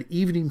 but at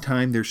evening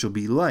time there shall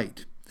be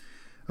light."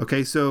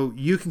 Okay, so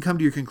you can come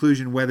to your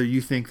conclusion whether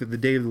you think that the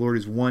day of the Lord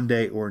is one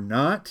day or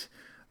not.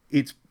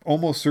 It's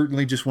almost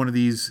certainly just one of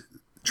these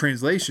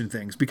translation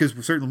things, because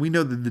certainly we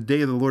know that the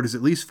day of the Lord is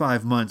at least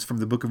 5 months from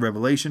the book of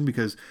Revelation,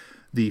 because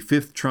the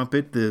fifth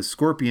trumpet, the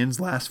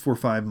scorpions, last for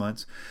 5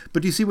 months.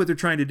 But do you see what they're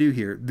trying to do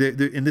here?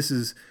 And this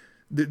is,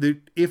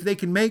 if they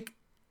can make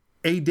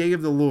a day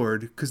of the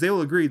Lord, because they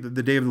will agree that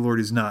the day of the Lord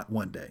is not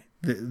one day.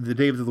 The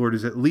day of the Lord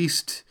is at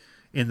least,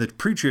 in the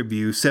pre-trib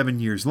view, 7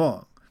 years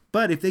long.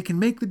 But if they can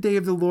make the day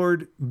of the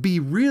Lord be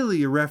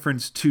really a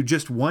reference to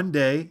just one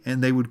day,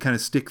 and they would kind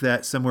of stick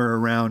that somewhere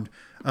around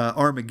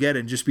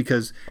Armageddon, just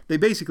because they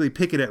basically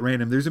pick it at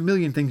random. There's a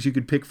million things you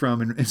could pick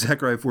from in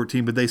Zechariah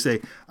 14, but they say,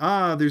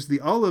 there's the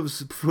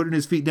olives, putting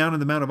his feet down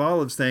on the Mount of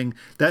Olives thing.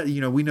 That,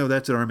 we know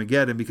that's at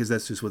Armageddon because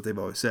that's just what they've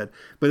always said.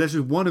 But that's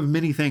just one of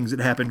many things that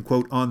happened,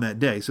 quote, on that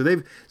day. So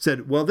they've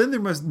said, well, then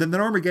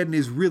Armageddon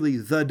is really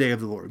the day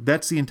of the Lord.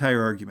 That's the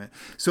entire argument.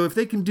 So if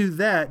they can do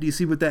that, do you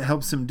see what that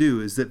helps them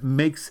do? Is that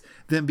makes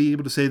them be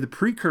able to say the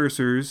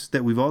precursors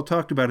that we've all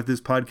talked about at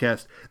this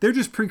podcast, they're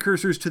just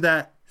precursors to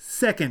that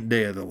second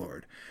day of the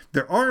Lord.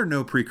 There are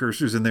no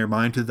precursors in their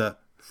mind to the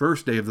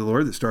first day of the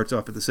Lord that starts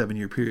off at the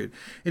 7-year period.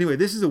 Anyway,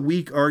 this is a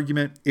weak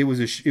argument. It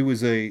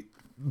was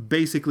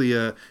basically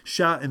a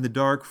shot in the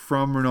dark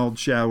from Renald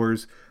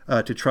Showers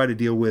to try to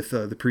deal with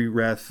the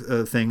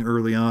pre-wrath thing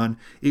early on.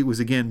 It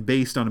was, again,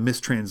 based on a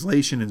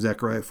mistranslation in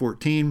Zechariah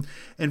 14,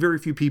 and very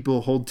few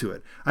people hold to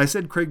it. I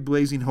said Craig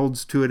Blazing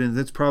holds to it, and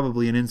that's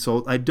probably an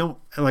insult. I don't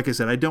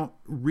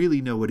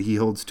really know what he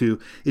holds to.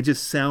 It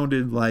just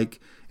sounded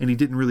like, and he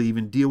didn't really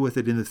even deal with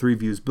it in the Three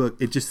Views book,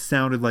 it just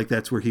sounded like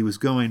that's where he was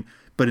going,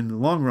 but in the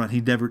long run,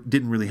 he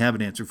didn't really have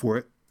an answer for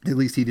it. At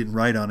least he didn't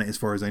write on it, as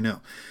far as I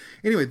know.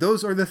 Anyway,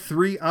 those are the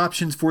 3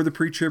 options for the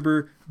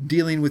pre-tribber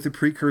dealing with the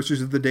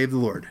precursors of the day of the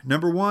Lord.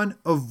 Number 1,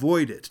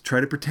 avoid it. Try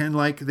to pretend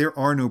like there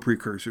are no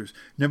precursors.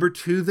 Number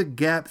 2, the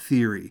gap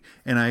theory.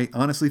 And I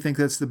honestly think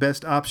that's the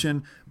best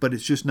option, but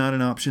it's just not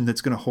an option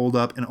that's going to hold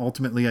up. And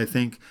ultimately, I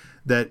think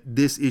that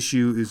this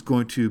issue is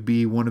going to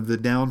be one of the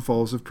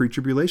downfalls of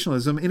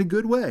pre-tribulationism in a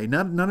good way,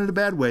 not in a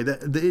bad way.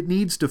 That it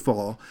needs to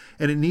fall,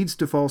 and it needs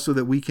to fall so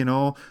that we can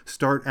all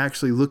start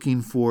actually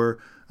looking for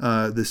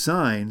the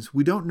signs.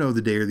 We don't know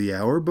the day or the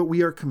hour, but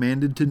we are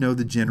commanded to know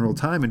the general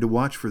time and to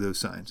watch for those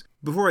signs.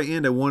 Before I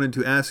end, I wanted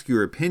to ask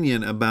your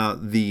opinion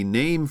about the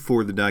name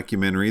for the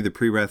documentary, the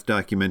Pre-Wrath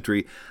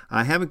documentary.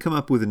 I haven't come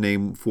up with a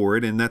name for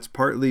it, and that's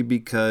partly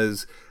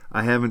because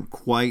I haven't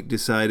quite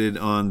decided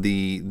on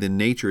the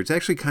nature. It's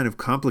actually kind of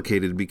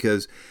complicated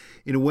because,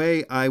 in a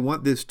way, I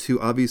want this to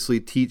obviously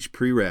teach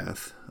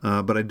pre-wrath,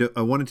 but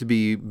I want it to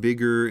be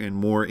bigger and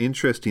more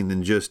interesting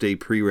than just a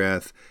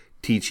pre-wrath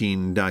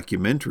teaching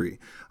documentary.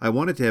 I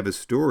want it to have a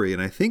story, and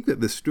I think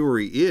that the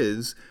story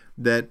is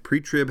that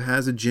pre-trib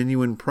has a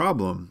genuine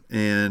problem,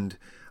 and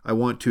I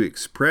want to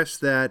express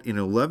that in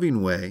a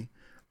loving way.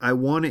 I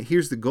want it,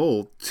 here's the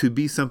goal, to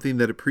be something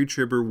that a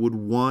pre-tribber would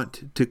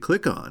want to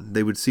click on.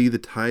 They would see the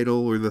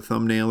title or the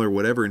thumbnail or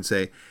whatever and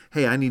say,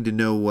 hey, I need to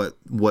know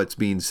what's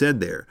being said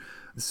there.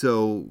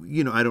 So,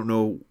 I don't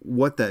know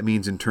what that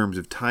means in terms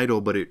of title,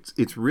 but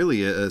it's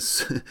really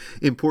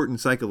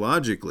important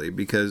psychologically,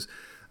 because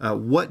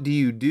what do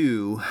you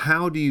do?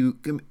 How do you,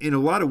 in a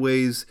lot of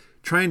ways,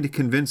 trying to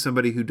convince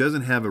somebody who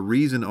doesn't have a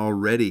reason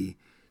already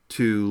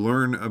to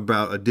learn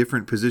about a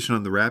different position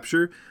on the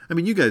rapture. I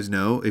mean, you guys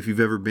know, if you've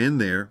ever been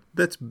there,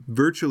 that's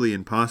virtually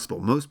impossible.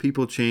 Most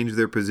people change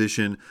their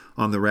position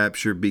on the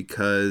rapture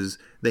because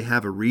they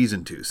have a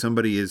reason to.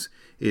 Somebody is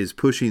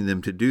pushing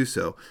them to do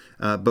so.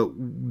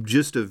 But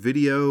just a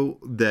video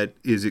that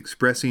is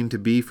expressing to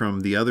be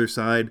from the other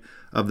side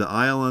of the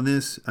aisle on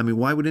this, I mean,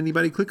 why would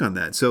anybody click on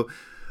that? So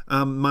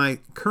my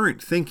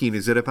current thinking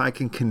is that if I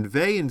can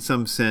convey in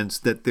some sense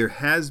that there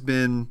has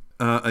been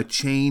a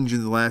change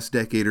in the last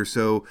decade or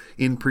so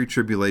in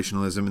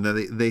pre-tribulationalism, and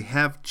that they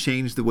have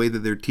changed the way that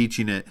they're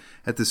teaching it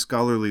at the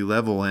scholarly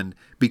level, and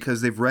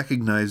because they've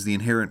recognized the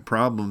inherent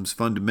problems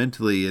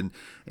fundamentally,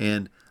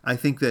 and I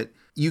think that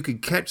you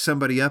could catch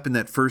somebody up in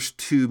that first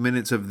 2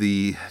 minutes of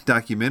the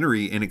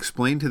documentary and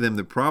explain to them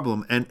the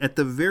problem, and at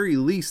the very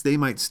least they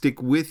might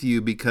stick with you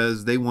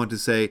because they want to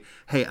say,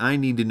 hey, I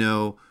need to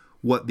know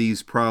what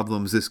these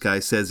problems this guy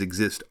says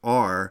exist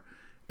are,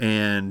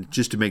 and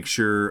just to make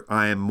sure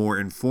I am more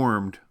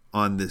informed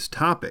on this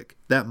topic.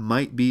 That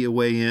might be a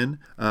way in.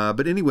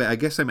 But anyway, I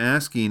guess I'm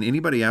asking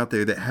anybody out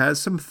there that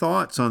has some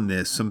thoughts on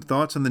this, some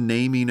thoughts on the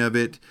naming of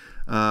it.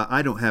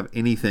 I don't have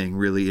anything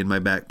really in my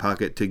back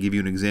pocket to give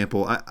you an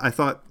example. I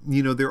thought,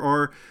 there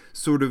are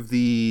sort of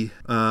the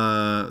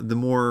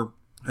more,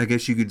 I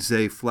guess you could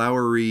say,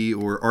 flowery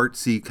or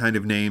artsy kind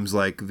of names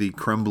like the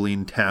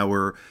Crumbling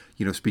Tower,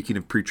 speaking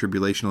of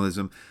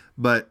pre-tribulationalism.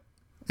 But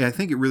I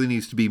think it really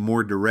needs to be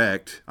more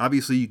direct.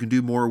 Obviously, you can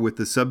do more with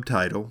the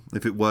subtitle.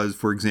 If it was,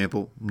 for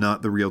example,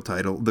 not the real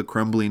title, The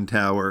Crumbling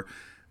Tower,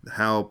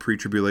 How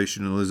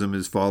Pre-Tribulationalism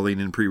is Falling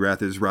and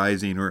Pre-Wrath is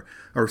Rising, or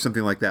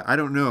something like that. I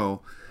don't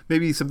know.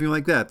 Maybe something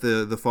like that,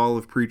 the fall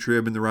of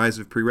pre-trib and the rise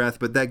of pre-wrath,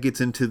 but that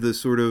gets into the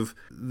sort of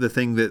the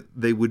thing that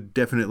they would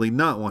definitely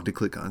not want to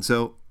click on.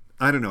 So,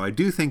 I don't know. I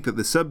do think that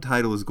the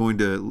subtitle is going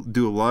to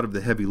do a lot of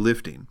the heavy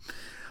lifting.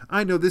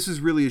 I know this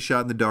is really a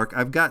shot in the dark.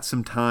 I've got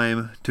some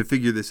time to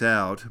figure this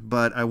out,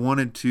 but I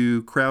wanted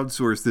to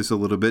crowdsource this a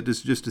little bit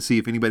just to see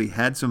if anybody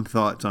had some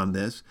thoughts on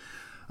this.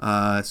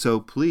 So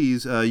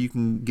please, you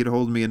can get a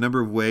hold of me a number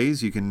of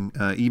ways. You can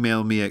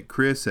email me at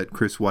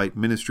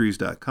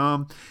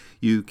chris@chriswhiteministries.com.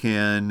 You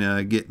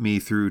can get me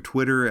through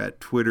Twitter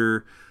at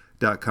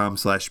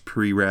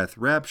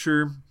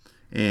twitter.com/prewrathrapture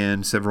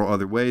and several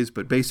other ways,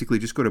 but basically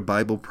just go to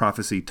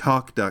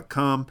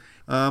BibleProphecyTalk.com.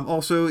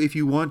 Also, if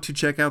you want to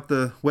check out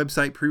the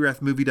website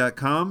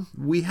prewrathmovie.com,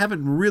 we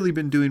haven't really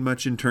been doing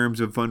much in terms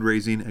of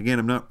fundraising. Again,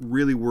 I'm not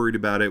really worried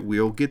about it.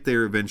 We'll get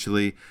there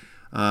eventually,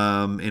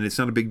 and it's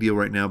not a big deal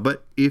right now.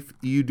 But if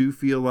you do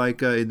feel like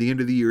the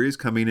end of the year is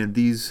coming and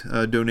these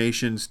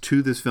donations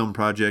to this film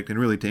project and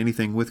really to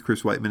anything with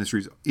Chris White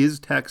Ministries is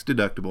tax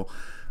deductible,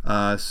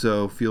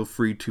 so feel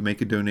free to make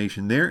a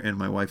donation there, and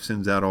my wife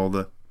sends out all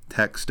the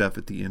tax stuff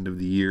at the end of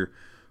the year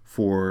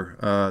for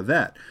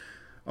that.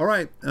 All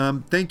right.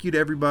 Thank you to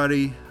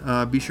everybody.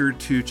 Be sure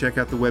to check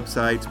out the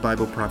websites,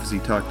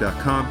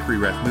 BibleProphecyTalk.com,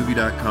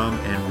 prewrathmovie.com,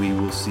 and we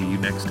will see you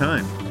next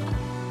time.